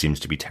everybody seems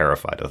to be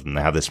terrified of them.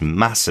 They have this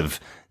massive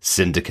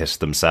syndicate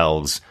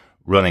themselves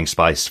running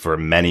spice for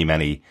many,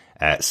 many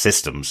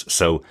systems.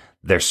 So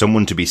there's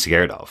someone to be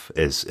scared of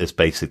is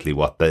basically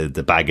what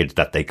the baggage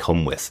that they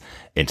come with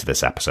into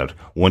this episode.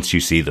 Once you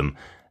see them,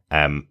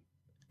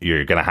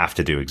 you're going to have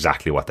to do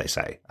exactly what they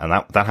say. And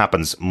that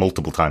happens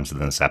multiple times in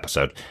this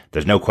episode.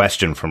 There's no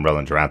question from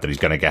Roland Durant that he's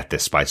going to get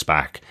this spice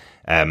back.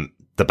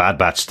 The Bad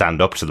Batch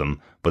stand up to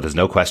them, but there's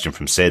no question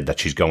from Sid that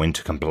she's going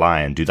to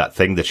comply and do that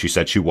thing that she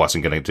said she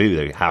wasn't going to do.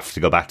 They have to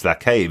go back to that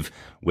cave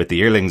with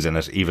the earlings in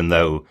it, even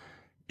though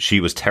she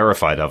was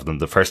terrified of them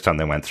the first time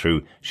they went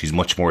through. She's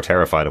much more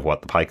terrified of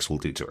what the Pikes will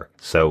do to her.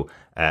 So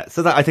that,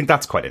 I think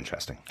that's quite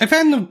interesting. I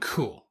found them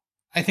cool.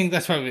 I think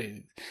that's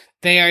probably,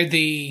 they are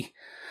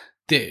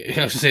I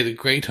have to say the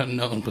great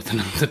unknown, but they're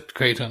not the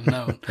great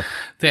unknown.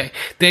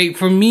 they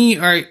for me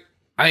are,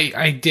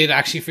 I did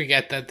actually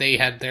forget that they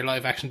had their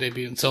live action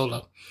debut in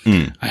Solo.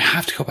 I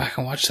have to go back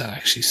and watch that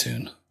actually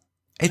soon.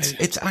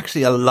 It's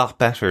actually a lot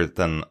better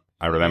than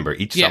I remember.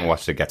 Each time I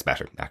watched it gets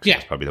better. Actually,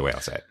 that's probably the way I'll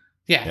say it.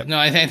 Yeah, yep. No,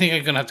 I think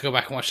I'm going to have to go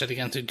back and watch that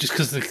again too, just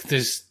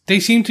because they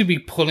seem to be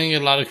pulling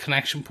a lot of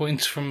connection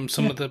points from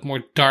some of the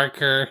more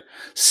darker,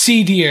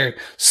 seedier,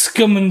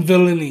 scum and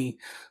villainy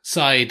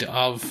side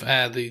of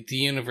the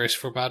universe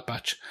for Bad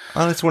Batch.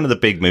 Well, it's one of the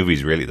big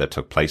movies really that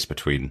took place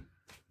between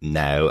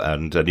now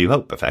and A New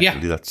Hope,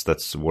 effectively. Yeah.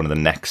 That's one of the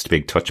next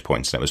big touch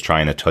points, and it was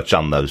trying to touch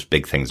on those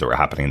big things that were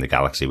happening in the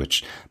galaxy,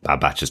 which Bad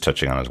Batch is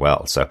touching on as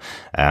well. So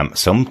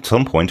some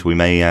point we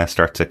may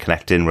start to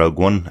connect in Rogue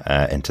One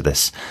into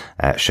this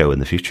show in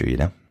the future, you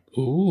know?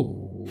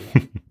 Ooh.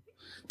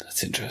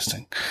 That's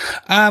interesting.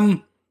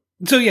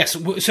 So yes,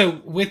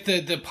 so with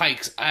the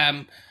Pikes,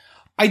 I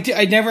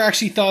never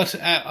actually thought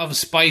of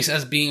spice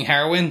as being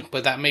heroin,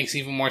 but that makes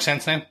even more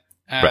sense now.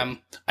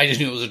 Right. I just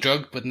knew it was a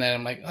drug, but then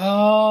I'm like,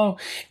 oh,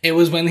 it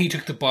was when he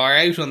took the bar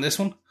out on this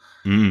one.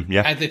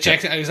 Yeah. And they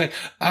checked it. I was like,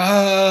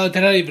 oh,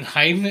 they're not even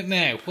hiding it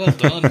now. Well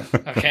done.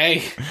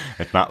 Okay.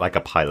 It's not like a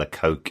pile of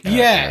coke in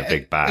a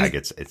big bag.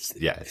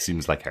 It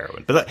seems like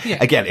heroin. But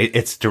again,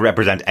 it's to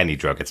represent any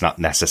drug. It's not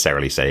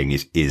necessarily saying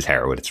is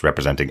heroin. It's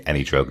representing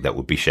any drug that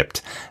would be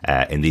shipped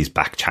in these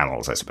back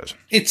channels, I suppose.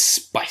 It's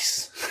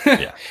spice.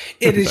 Yeah.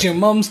 It is your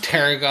mum's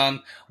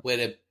tarragon with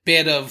a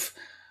bit of,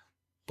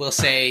 we'll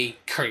say,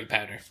 curry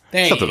powder.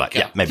 There Something you like go.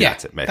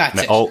 that's it. Maybe.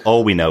 That's it.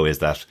 All we know is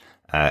that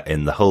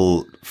in the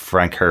whole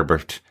Frank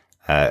Herbert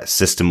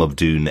system of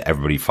Dune,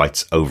 everybody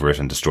fights over it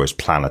and destroys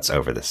planets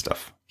over this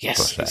stuff.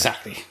 Yes,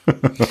 exactly.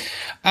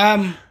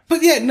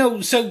 But yeah,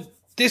 no, so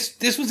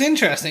this was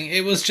interesting.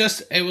 It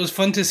was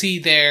fun to see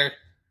their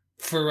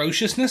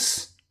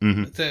ferociousness,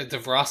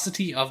 the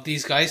ferocity of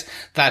these guys,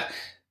 that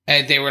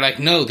they were like,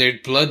 no, their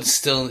blood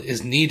still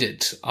is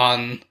needed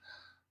on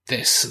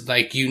this.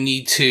 Like,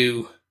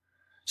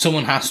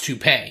 someone has to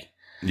pay.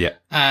 Yeah.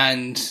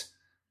 And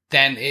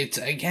then it's,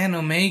 again,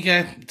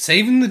 Omega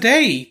saving the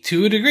day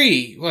to a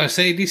degree. Well,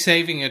 say at least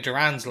saving a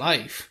Duran's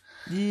life.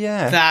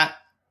 Yeah. That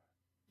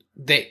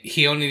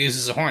he only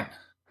uses a horn.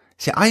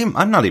 See,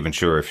 I'm not even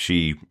sure if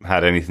she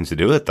had anything to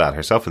do with that.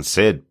 Herself and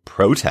Sid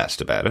protest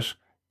about it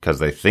because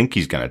they think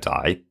he's going to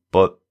die.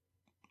 But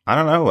I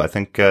don't know. I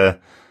think the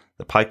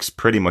Pike's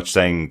pretty much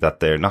saying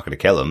that they're not going to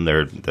kill him.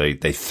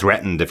 They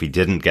threatened if he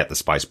didn't get the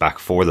spice back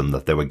for them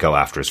that they would go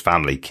after his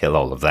family, kill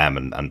all of them,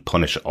 and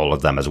punish all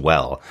of them as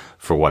well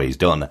for what he's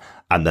done.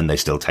 And then they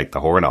still take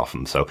the horn off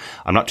him. So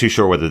I'm not too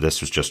sure whether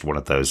this was just one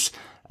of those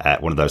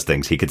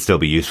things. He could still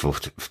be useful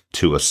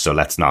to us, so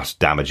let's not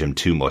damage him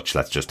too much.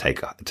 Let's just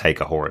take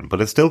a horn. But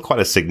it's still quite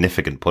a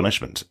significant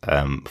punishment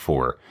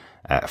for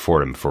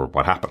him for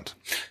what happened.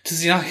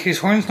 Does his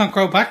horns not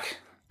grow back?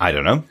 I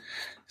don't know.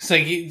 It's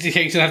like you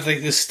have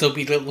like this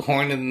stubby little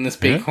horn and then this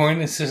big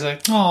horn. It's just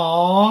like,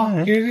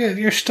 aww,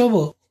 you're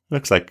stubble.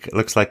 Looks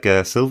like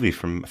Sylvie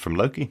from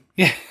Loki.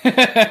 Yeah,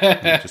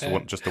 just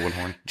the one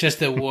horn. Just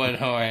the one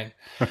horn.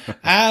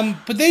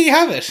 But there you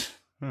have it.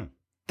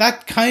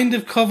 That kind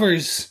of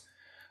covers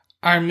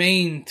our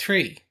main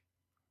three.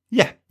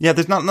 Yeah.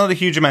 There's not a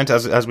huge amount,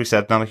 as we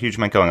said, not a huge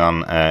amount going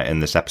on in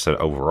this episode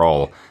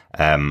overall,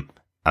 and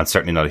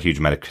certainly not a huge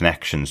amount of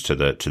connections to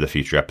the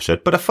future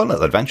episode. But a fun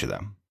little adventure,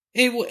 though.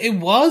 It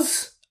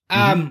was.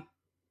 I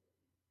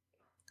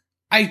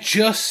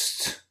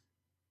just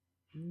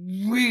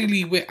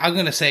really. I'm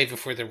going to save it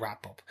for the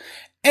wrap up.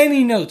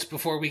 Any notes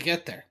before we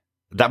get there?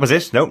 That was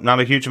it. Nope, not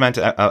a huge amount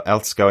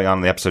else going on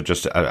in the episode.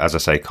 Just, as I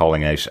say,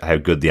 calling out how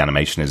good the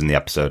animation is in the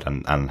episode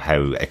and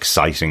how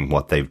exciting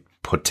what they've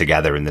put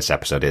together in this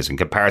episode is. In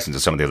comparison to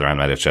some of the other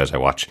animated shows I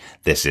watch,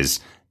 this is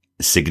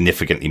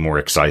significantly more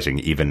exciting,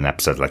 even in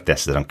episodes like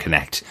this that don't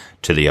connect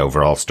to the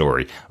overall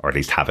story, or at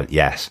least haven't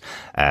yet.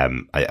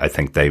 I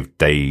think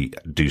they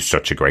do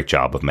such a great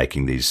job of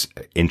making these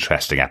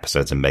interesting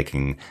episodes and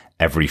making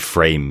every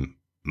frame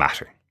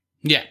matter.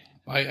 Yeah,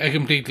 I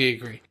completely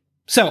agree.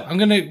 So I'm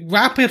going to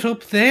wrap it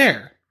up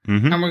there,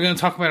 and we're going to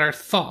talk about our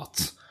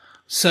thoughts.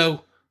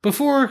 So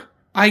before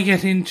I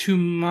get into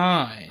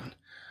mine,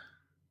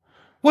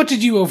 what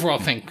did you overall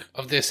think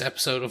of this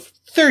episode of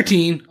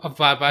 13 of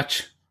Bad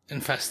Batch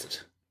Infested?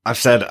 I've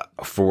said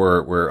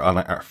we're on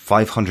our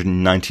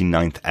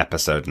 599th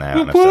episode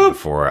now, and I've said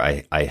before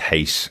I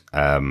hate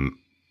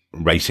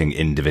rating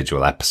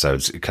individual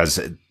episodes because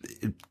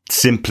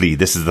simply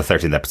this is the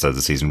 13th episode of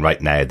the season.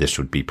 Right now, this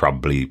would be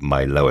probably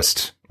my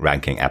lowest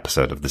ranking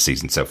episode of the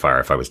season so far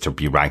if I was to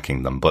be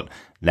ranking them. But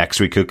next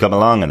week could come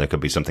along and there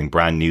could be something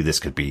brand new. This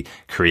could be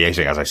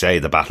creating, as I say,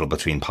 the battle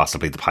between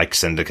possibly the Pike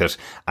Syndicate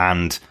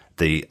and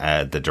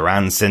the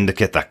Duran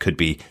Syndicate. That could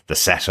be the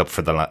setup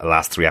for the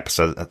last three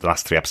episodes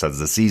of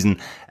the season.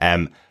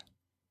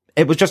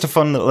 It was just a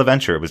fun little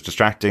adventure. It was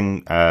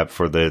distracting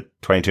for the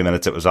 22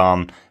 minutes it was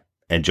on.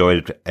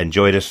 Enjoyed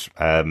it.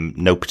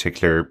 No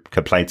particular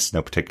complaints,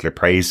 no particular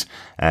praise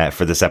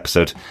for this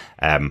episode.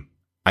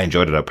 I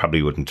enjoyed it. I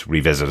probably wouldn't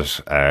revisit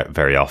it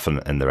very often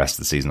in the rest of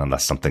the season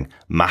unless something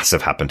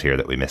massive happened here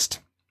that we missed.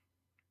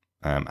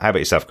 How about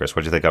yourself, Chris?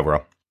 What do you think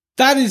overall?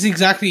 That is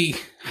exactly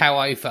how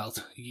I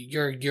felt.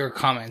 Your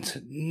comment.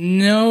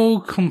 No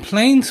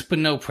complaints, but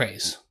no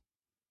praise.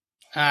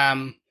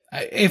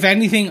 If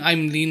anything,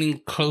 I'm leaning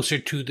closer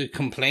to the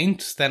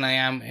complaints than I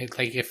am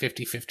like a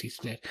 50-50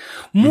 split.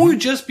 More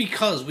just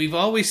because we've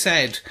always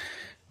said,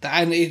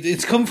 that, and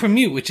it's come from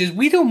you, which is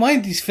we don't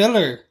mind these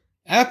filler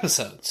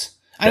episodes.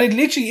 And it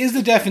literally is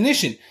the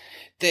definition.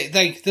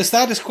 The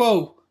status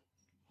quo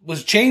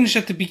was changed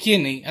at the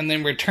beginning and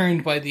then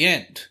returned by the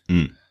end.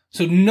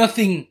 So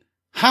nothing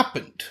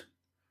happened,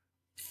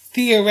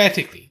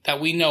 theoretically, that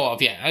we know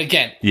of yet.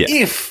 Again,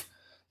 if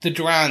the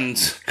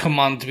Durans come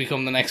on to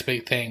become the next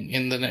big thing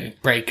in the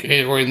break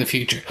or in the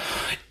future,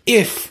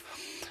 if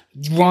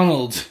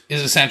Ronald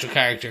is a central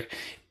character,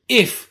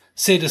 if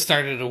Sid has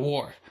started a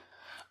war,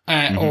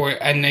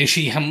 and now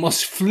she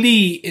must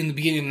flee in the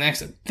beginning of the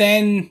next,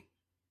 then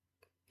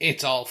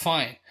it's all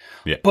fine.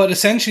 Yeah. But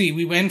essentially,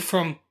 we went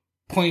from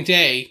point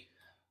A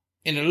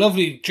in a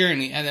lovely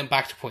journey and then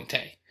back to point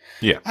A.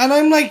 Yeah. And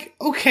I'm like,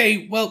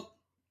 okay, well,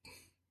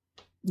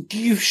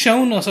 you've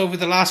shown us over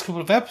the last couple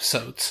of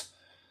episodes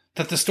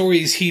that the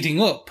story is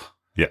heating up.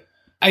 Yeah.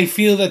 I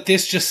feel that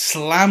this just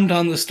slammed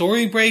on the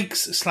story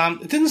breaks.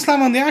 It didn't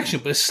slam on the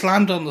action, but it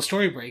slammed on the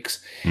story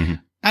breaks.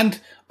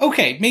 And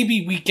okay,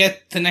 maybe we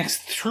get the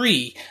next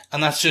 3,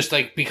 and that's just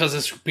like because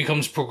it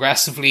becomes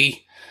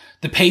progressively,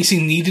 the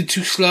pacing needed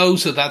to slow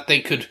so that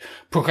they could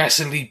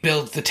progressively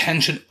build the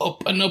tension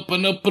up and up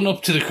and up and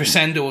up to the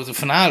crescendo of the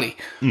finale.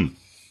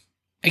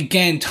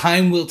 Again,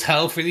 time will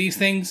tell for these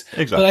things.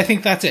 Exactly. But I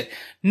think that's it.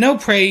 No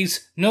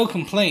praise, no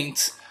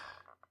complaints.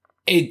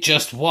 It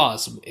just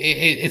was.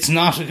 It's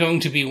not going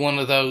to be one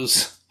of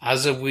those,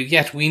 as of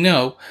yet we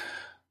know,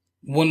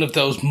 one of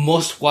those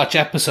must-watch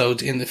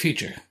episodes in the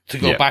future to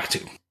go back to.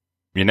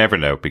 You never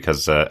know,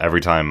 because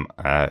every time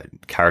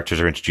characters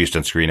are introduced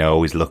on screen, I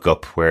always look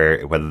up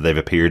whether they've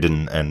appeared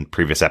in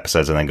previous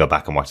episodes and then go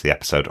back and watch the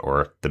episode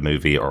or the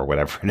movie or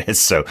whatever it is.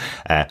 So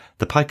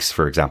the Pikes,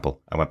 for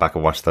example, I went back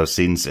and watched those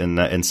scenes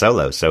in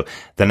Solo. So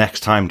the next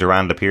time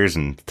Durand appears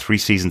in 3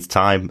 seasons'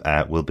 time,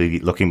 we'll be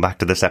looking back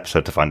to this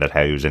episode to find out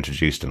how he was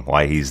introduced and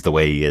why he's the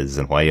way he is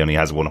and why he only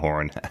has one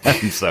horn.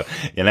 So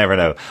you never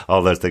know.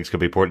 All those things could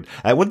be important.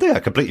 One thing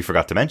I completely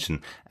forgot to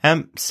mention,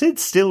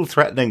 Sid's still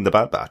threatening the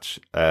Bad Batch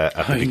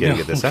at the beginning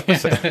of this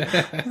episode.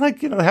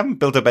 They haven't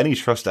built up any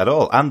trust at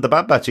all. And the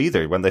Bad Batch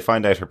either. When they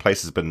find out her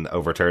place has been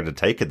overturned and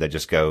taken, they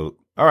just go,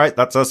 all right,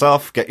 that's us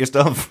off. Get your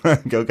stuff.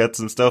 Go get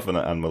some stuff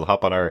and we'll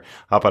hop on the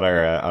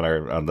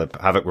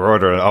Havoc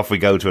Marauder and off we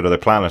go to another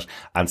planet.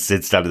 And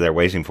Sid's standing there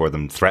waiting for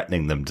them,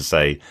 threatening them to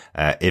say,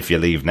 if you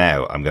leave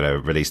now, I'm going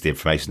to release the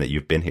information that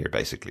you've been here,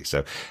 basically.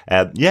 So,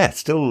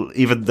 still,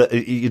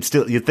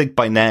 you'd think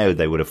by now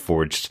they would have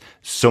forged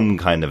some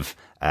kind of,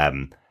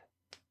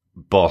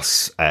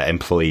 boss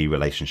employee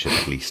relationship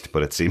at least,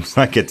 but it seems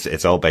like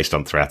it's all based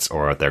on threats,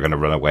 or they're going to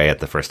run away at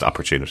the first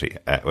opportunity,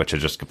 which I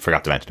just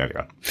forgot to mention earlier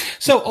on.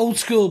 So old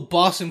school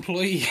boss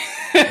employee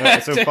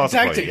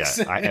tactics.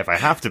 If I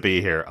have to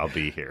be here, I'll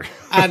be here,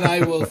 and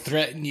I will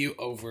threaten you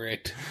over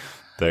it.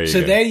 There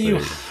you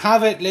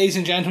have it, ladies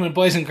and gentlemen,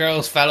 boys and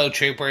girls, fellow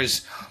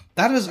troopers.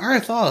 That is our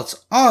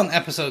thoughts on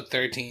episode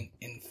 13,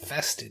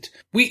 Infested.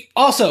 We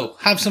also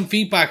have some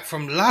feedback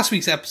from last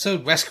week's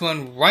episode,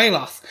 Rescuing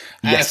Ryloth.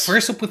 Yes.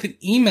 First up with an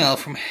email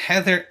from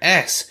Heather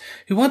S.,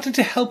 who wanted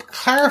to help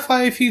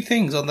clarify a few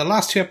things on the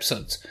last 2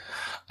 episodes,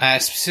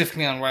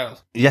 specifically on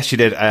Ryloth. Yes, she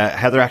did.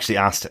 Heather actually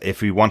asked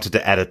if we wanted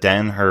to edit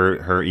down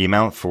her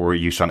email for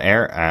use on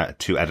air,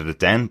 to edit it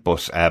down,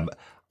 but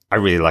I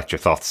really liked your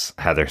thoughts,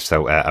 Heather,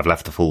 so I've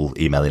left the full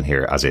email in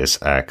here as is,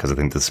 because I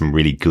think there's some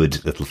really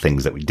good little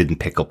things that we didn't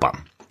pick up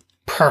on.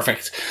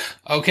 Perfect.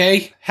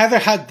 Okay, Heather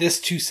had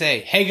this to say.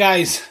 Hey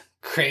guys,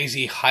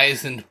 crazy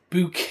hyacinth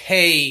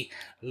bouquet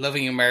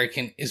loving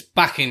American is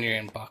back in your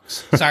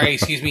inbox. Sorry,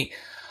 excuse me,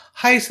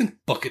 hyacinth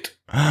bucket.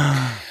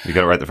 You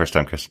got it right the first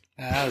time, Chris.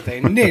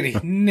 Okay,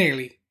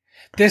 nearly.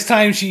 This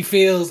time she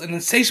feels an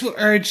insatiable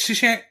urge to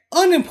share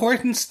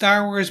unimportant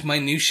Star Wars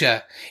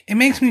minutiae. It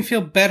makes me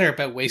feel better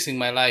about wasting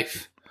my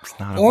life.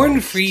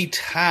 Orn Free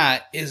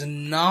Ta is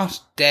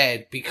not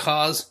dead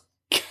because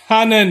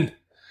canon.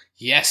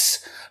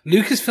 Yes,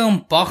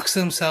 Lucasfilm boxed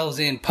themselves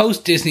in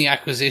post-Disney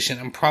acquisition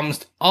and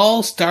promised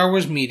all Star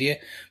Wars media,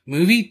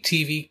 movie,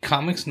 TV,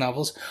 comics,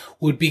 novels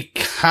would be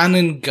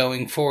canon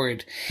going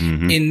forward.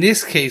 Mm-hmm. In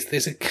this case,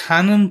 there's a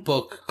canon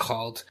book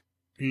called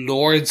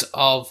Lords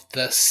of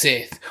the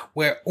Sith,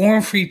 where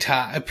Orn Free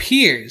Ta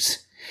appears.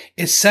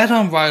 It's set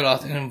on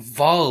Ryloth and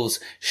involves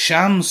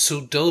Sham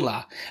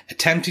Sudola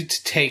attempting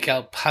to take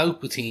out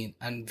Palpatine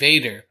and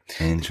Vader.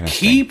 Interesting.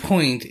 Key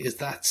point is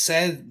that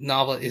said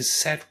novel is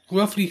set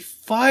roughly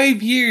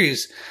 5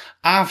 years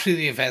after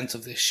the events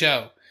of this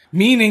show,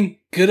 meaning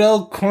good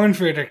old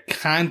Cornfritter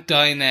can't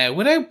die now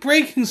without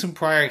breaking some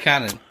prior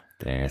canon.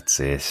 That's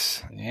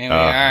it. There we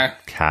are.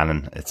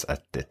 Canon.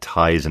 It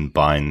ties and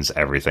binds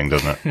everything,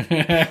 doesn't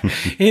it?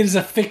 It is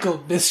a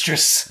fickle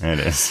mistress. It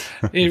is.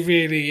 It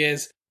really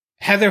is.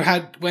 Heather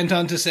went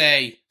on to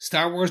say,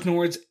 Star Wars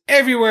nerds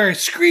everywhere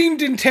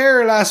screamed in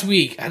terror last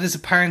week at his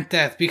apparent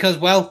death because,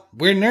 well,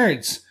 we're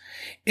nerds.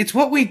 It's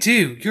what we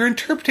do. Your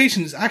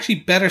interpretation is actually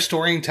better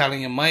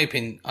storytelling in my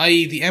opinion,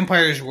 i.e. the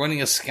Empire is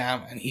running a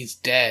scam and he's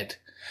dead.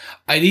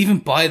 I'd even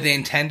buy they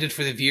intended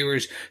for the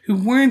viewers who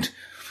weren't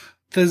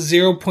the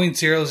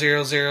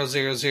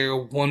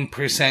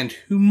 0.0000001%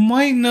 who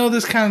might know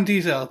this kind of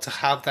detail to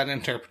have that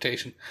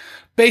interpretation.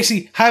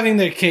 Basically, having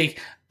their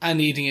cake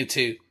and eating it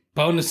too.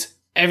 Bonus,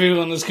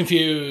 everyone is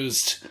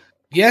confused.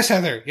 Yes,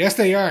 Heather. Yes,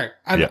 they are.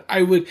 And yeah.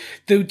 I would,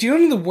 do you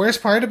know the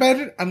worst part about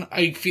it? And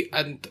I feel,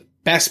 and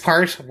best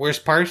part,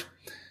 worst part,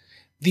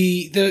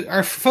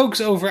 our folks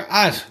over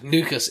at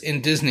Lucas in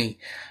Disney,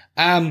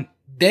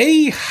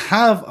 they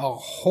have a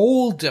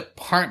whole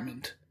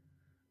department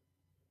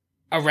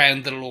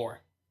around the lore.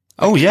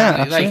 Oh yeah,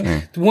 absolutely.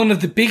 Like one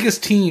of the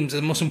biggest teams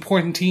and most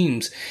important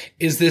teams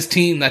is this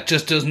team that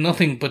just does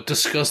nothing but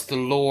discuss the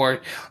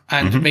lore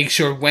and make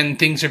sure when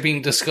things are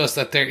being discussed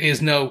that there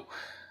is no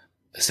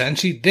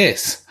essentially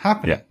this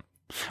happening. Yeah.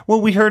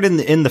 Well, we heard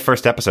in the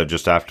first episode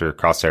just after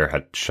Crosshair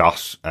had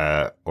shot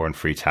Orn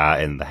Free Ta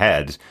in the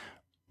head,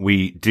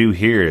 we do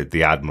hear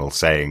the Admiral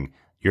saying,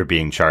 "You're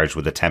being charged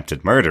with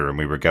attempted murder," and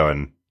we were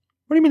going,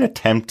 what do you mean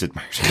attempted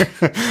murder?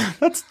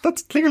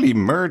 That's clearly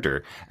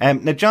murder.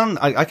 Now, John,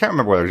 I can't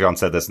remember whether John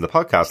said this in the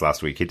podcast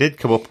last week. He did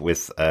come up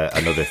with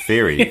another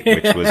theory,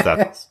 which was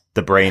that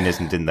the brain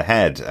isn't in the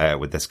head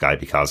with this guy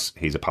because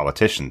he's a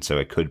politician. So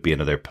it could be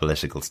another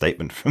political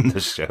statement from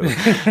this show.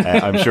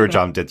 I'm sure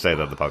John did say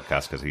that on the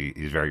podcast because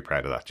he's very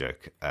proud of that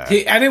joke.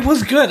 And it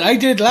was good. I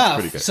did laugh.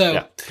 Pretty good. So,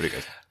 yeah, pretty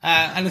good.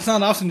 And it's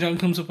not often John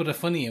comes up with a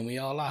funny and we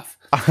all laugh.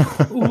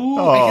 Ooh,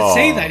 I can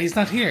say that. He's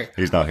not here.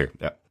 He's not here.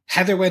 Yeah.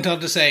 Heather went on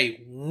to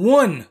say,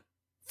 one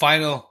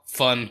final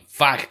fun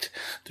fact.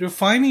 The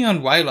refining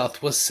on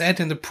Ryloth was said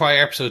in the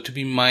prior episode to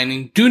be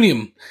mining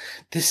dunium.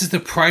 This is the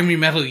primary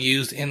metal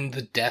used in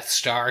the Death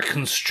Star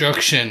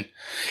construction.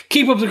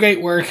 Keep up the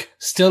great work.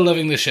 Still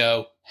loving the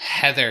show.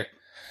 Heather.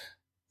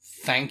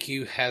 Thank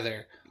you,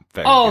 Heather.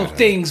 Very All good,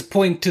 things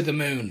point to the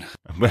moon.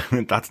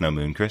 That's no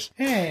moon, Chris.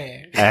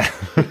 Hey.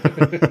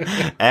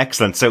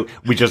 Excellent. So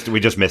we just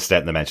missed out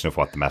in the mention of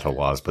what the metal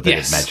was, but they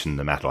Yes. did mention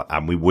the metal,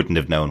 and we wouldn't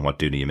have known what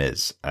dunium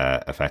is,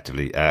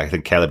 effectively. I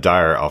think Caleb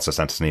Dyer also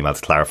sent us an email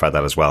to clarify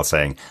that as well,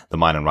 saying the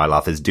mine in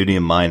Ryloth is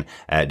dunium mine.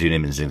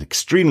 Dunium is an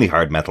extremely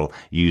hard metal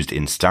used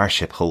in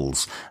starship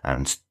hulls,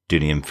 and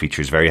dunium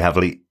features very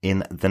heavily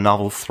in the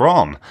novel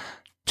Thrawn.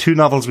 2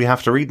 novels we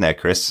have to read now,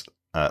 Chris.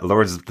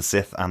 Lords of the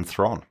Sith and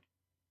Thrawn.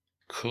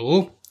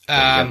 Cool.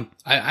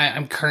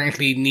 I'm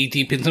currently knee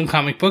deep in some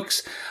comic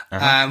books.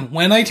 Uh-huh.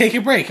 When I take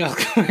a break, I'll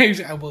come out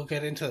and we'll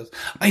get into those.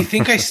 I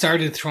think I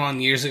started Thrawn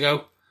years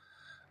ago.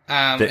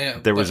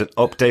 There was an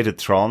updated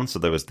Thrawn, so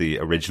there was the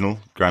original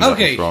Grand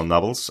Admiral Thrawn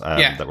novels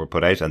that were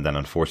put out, and then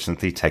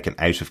unfortunately taken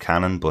out of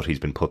canon, but he's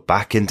been put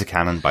back into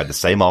canon by the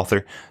same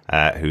author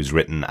who's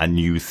written a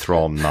new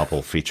Thrawn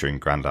novel featuring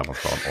Grand Admiral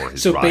Thrawn, or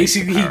his So rise to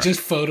basically he power. just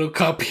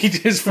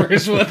photocopied his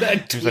first one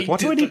and He was like,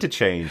 what do I tweeted need to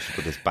change to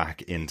put this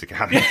back into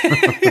canon?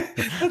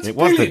 It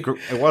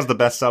was the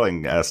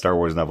best-selling Star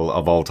Wars novel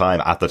of all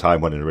time at the time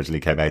when it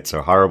originally came out.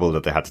 So horrible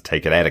that they had to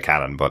take it out of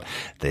canon, but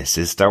this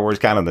is Star Wars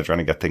canon. They're trying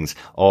to get things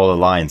all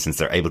aligned since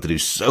they're able to do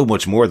so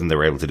much more than they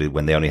were able to do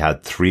when they only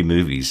had 3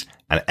 movies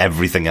and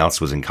everything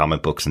else was in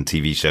comic books and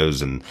TV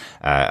shows and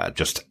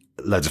just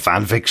loads of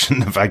fan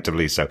fiction,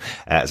 effectively. So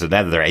now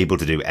that they're able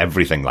to do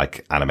everything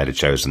like animated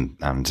shows and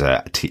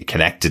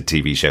connected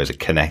TV shows and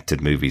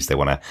connected movies, they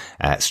want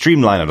to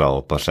streamline it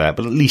all. But at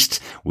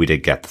least we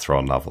did get the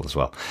Thrawn novel as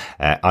well.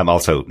 I'm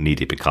also knee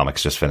deep in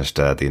comics. Just finished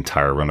the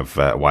entire run of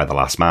Why the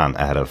Last Man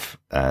ahead of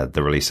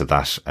the release of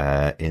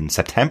that in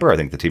September. I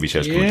think the TV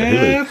show's coming to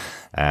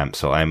Hulu.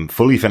 So I'm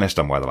fully finished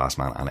on Why the Last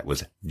Man, and it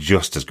was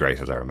just as great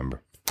as I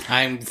remember.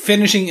 I'm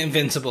finishing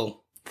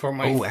Invincible for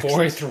my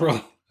 4th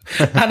run.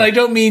 And I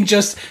don't mean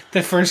just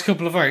the first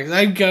couple of arcs.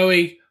 I'm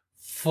going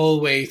full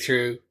way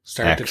through,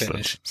 start to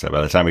finish. So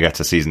by the time we get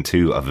to season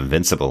 2 of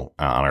Invincible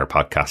on our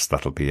podcast,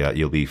 that'll be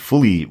you'll be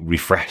fully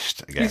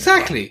refreshed again.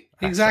 Exactly.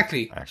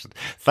 Excellent.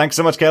 Thanks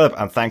so much, Caleb,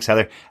 and thanks,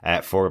 Heather,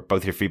 for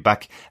both your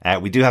feedback.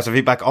 We do have some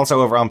feedback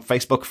also over on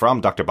Facebook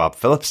from Dr. Bob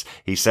Phillips.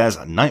 He says,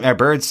 nightmare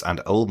birds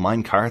and old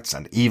mine carts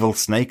and evil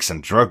snakes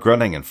and drug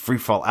running and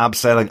freefall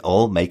abseiling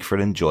all make for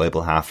an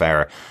enjoyable half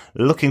hour.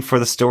 Looking for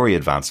the story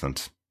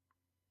advancement.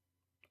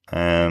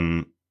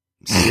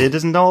 Sid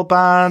isn't all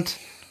bad,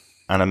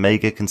 and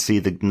Omega can see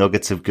the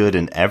nuggets of good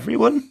in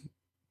everyone.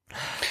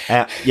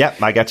 Yeah,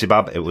 I get you,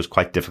 Bob. It was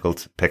quite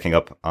difficult picking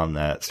up on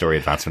story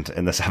advancement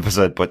in this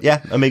episode, but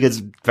yeah,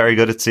 Omega's very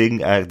good at seeing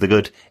the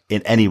good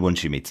in anyone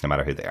she meets, no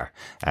matter who they are.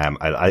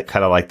 I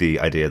kind of like the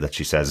idea that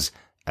she says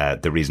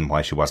the reason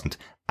why she wasn't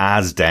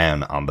as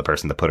down on the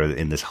person that put her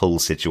in this whole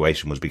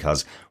situation was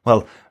because,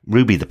 well,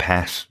 Ruby the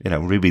pet,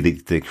 Ruby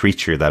the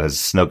creature that is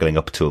snuggling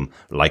up to him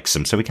likes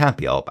him, so he can't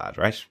be all bad,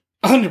 right?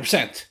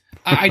 100%.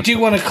 I do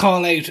want to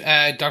call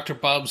out Dr.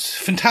 Bob's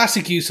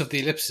fantastic use of the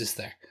ellipsis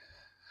there.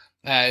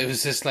 It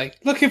was just like,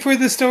 looking for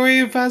the story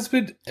of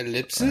advancement,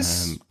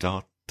 ellipsis.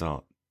 Dot.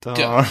 There you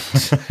go.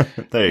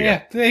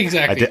 Yeah,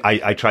 exactly.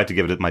 I tried to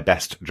give it my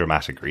best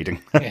dramatic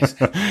reading. Yes.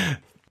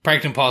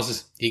 Pregnant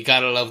pauses. You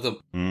gotta love them.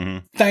 Mm-hmm.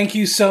 Thank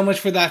you so much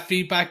for that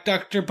feedback,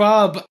 Dr.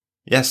 Bob.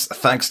 Yes,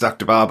 thanks,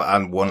 Dr. Bob.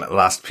 And one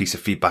last piece of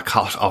feedback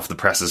hot off the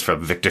presses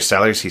from Victor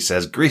Sellers. He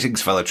says,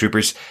 greetings, fellow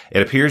troopers.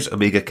 It appears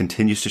Omega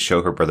continues to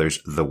show her brothers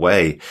the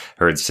way.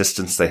 Her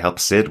insistence they help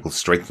Sid will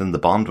strengthen the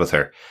bond with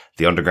her.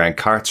 The underground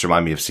carts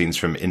remind me of scenes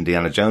from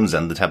Indiana Jones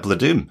and the Temple of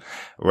Doom.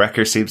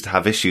 Wrecker seems to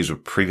have issues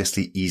with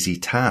previously easy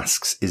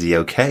tasks. Is he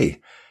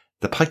okay?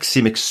 The Pikes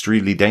seem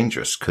extremely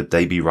dangerous. Could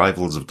they be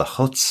rivals of the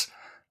Hutts?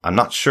 I'm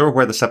not sure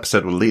where this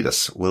episode will lead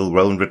us. Will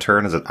Rowan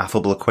return as an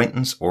affable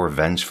acquaintance or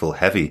vengeful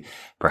heavy?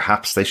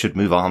 Perhaps they should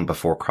move on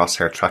before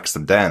Crosshair tracks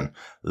them down.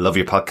 Love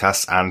your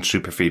podcasts and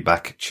trooper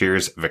feedback.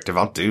 Cheers, Victor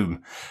Von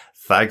Doom.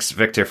 Thanks,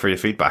 Victor, for your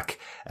feedback.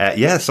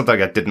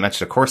 Something I didn't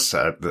mention, of course,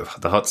 the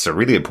Hutts are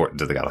really important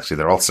to the galaxy.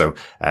 They're also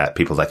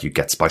people that you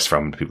get spice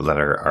from, people that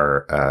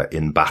are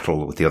in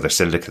battle with the other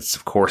syndicates,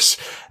 of course.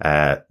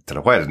 Don't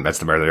know why I didn't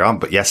mention them earlier on,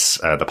 but yes,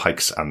 the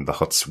Pikes and the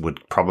Hutts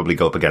would probably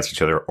go up against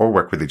each other or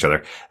work with each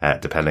other,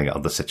 depending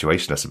on the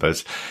situation, I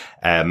suppose.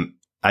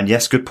 And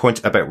yes, good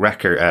point about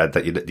Wrecker,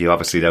 that you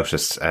obviously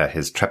noticed,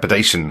 his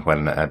trepidation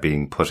when,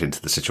 being put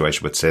into the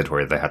situation with Sid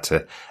where they had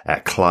to,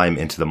 climb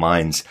into the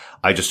mines.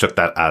 I just took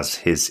that as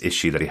his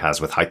issue that he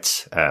has with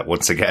heights,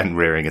 once again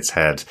rearing its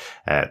head,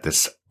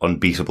 this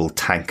unbeatable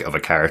tank of a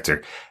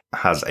character.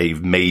 has a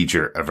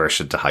major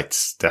aversion to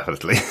heights,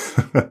 definitely.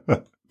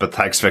 But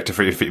thanks, Victor,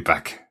 for your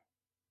feedback.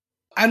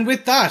 And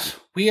with that,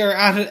 we are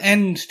at an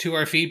end to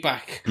our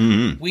feedback.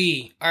 Mm-hmm.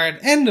 We are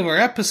at the end of our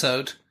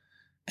episode,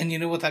 and you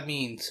know what that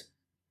means.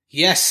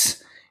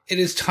 Yes, it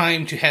is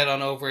time to head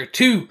on over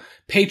to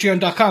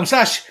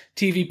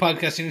patreon.com/TV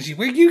Podcast Industry,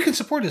 where you can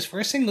support us for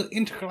a single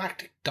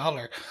intergalactic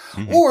 $1.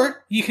 Mm-hmm.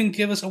 Or you can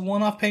give us a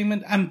one-off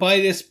payment and buy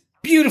this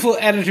beautiful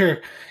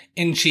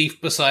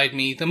editor-in-chief beside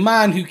me, the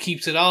man who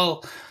keeps it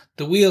all,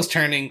 the wheels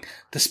turning,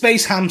 the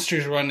space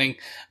hamsters running.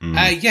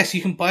 Yes,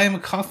 you can buy him a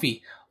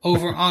coffee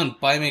over on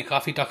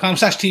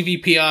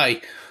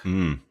buymeacoffee.com/TVPI.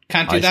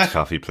 Can't do Iced that.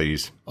 coffee,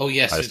 please. Oh,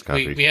 yes.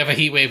 We have a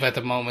heat wave at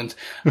the moment,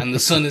 and the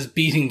sun is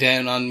beating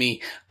down on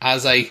me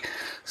as I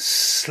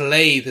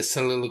slay the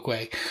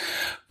soliloquy.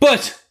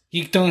 But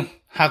you don't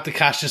have the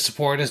cash to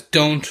support us.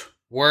 Don't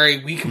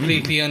worry. We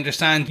completely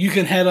understand. You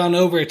can head on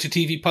over to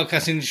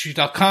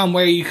tvpodcastindustry.com,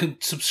 where you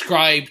can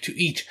subscribe to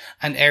each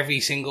and every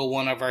single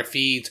one of our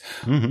feeds.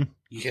 Mm-hmm.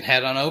 You can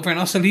head on over and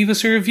also leave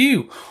us a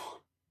review.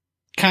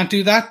 Can't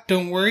do that?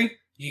 Don't worry.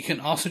 You can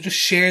also just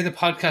share the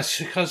podcast,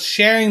 because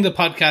sharing the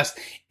podcast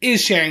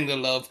is sharing the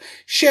love.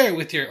 Share it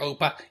with your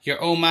opa,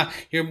 your oma,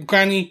 your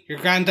granny, your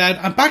granddad.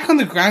 I'm back on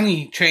the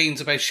granny trains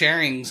about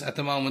sharings at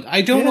the moment.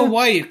 I don't know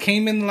why. It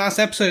came in the last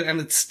episode and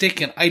it's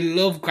sticking. I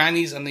love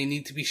grannies and they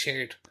need to be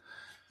shared.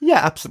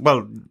 Yeah, absolutely.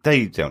 Well,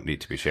 they don't need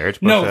to be shared.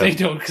 But, no, they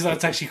don't, because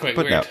that's actually quite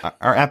weird. No,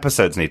 our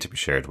episodes need to be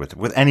shared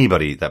with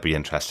anybody that'd be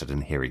interested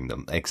in hearing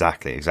them.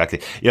 Exactly.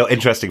 You know,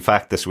 interesting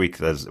fact this week,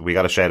 we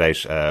got a shout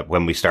out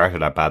when we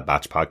started our Bad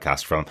Batch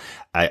podcast from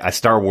a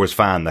Star Wars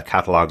fan that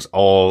catalogs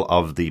all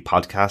of the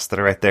podcasts that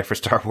are out there for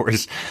Star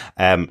Wars.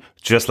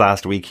 Just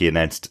last week, he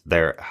announced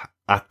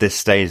at this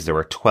stage there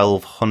were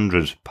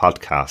 1,200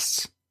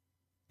 podcasts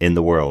in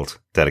the world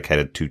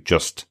dedicated to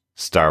just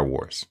Star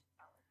Wars.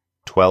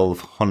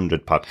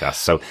 1,200 podcasts.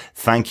 So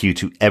thank you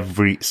to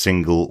every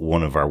single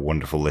one of our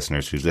wonderful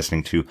listeners who's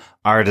listening to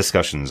our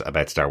discussions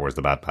about Star Wars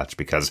The Bad Batch,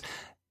 because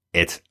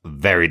it's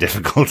very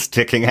difficult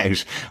sticking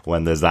out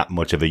when there's that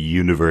much of a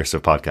universe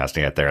of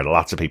podcasting out there.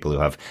 Lots of people who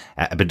have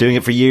been doing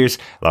it for years.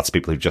 Lots of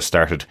people who've just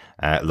started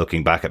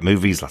looking back at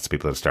movies. Lots of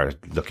people who've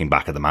started looking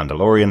back at The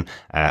Mandalorian.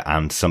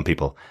 And some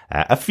people,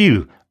 a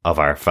few of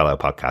our fellow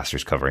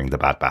podcasters covering The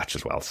Bad Batch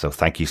as well. So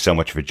thank you so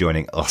much for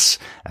joining us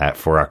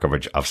for our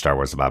coverage of Star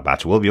Wars The Bad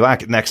Batch. We'll be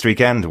back next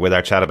weekend with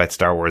our chat about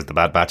Star Wars The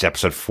Bad Batch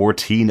episode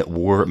 14,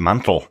 War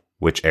Mantle,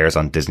 which airs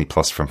on Disney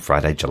Plus from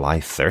Friday, July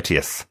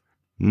 30th.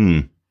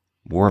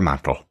 War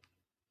Mantle.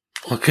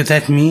 What could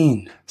that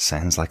mean?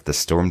 Sounds like the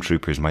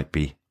stormtroopers might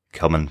be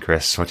coming,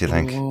 Chris. What do you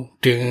think?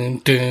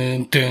 Dun,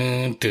 dun,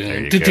 dun, dun,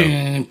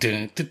 dun,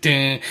 dun, dun,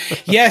 dun.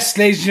 Yes,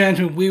 ladies and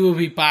gentlemen, we will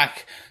be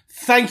back.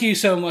 Thank you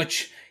so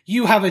much.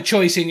 You have a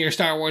choice in your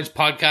Star Wars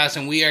podcast,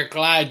 and we are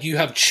glad you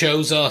have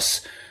chose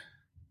us.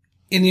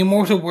 In the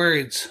immortal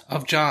words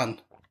of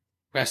John,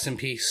 rest in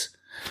peace.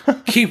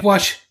 Keep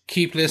watch,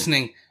 keep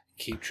listening,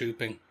 keep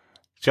trooping.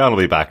 John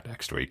will be back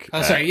next week.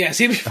 Oh, sorry. Yes,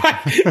 he'll be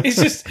back.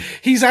 It's just,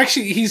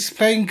 he's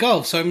playing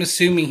golf, so I'm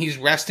assuming he's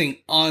resting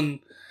on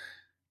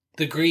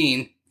the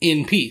green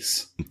in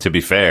peace. To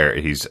be fair,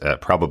 he's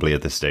probably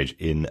at this stage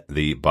in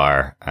the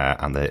bar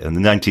on the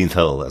 19th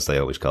hole, as they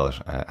always call it,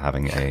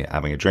 having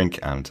a drink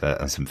and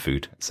some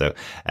food. So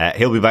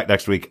he'll be back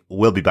next week.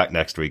 We'll be back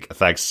next week.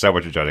 Thanks so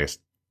much for joining us.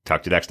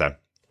 Talk to you next time.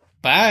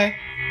 Bye.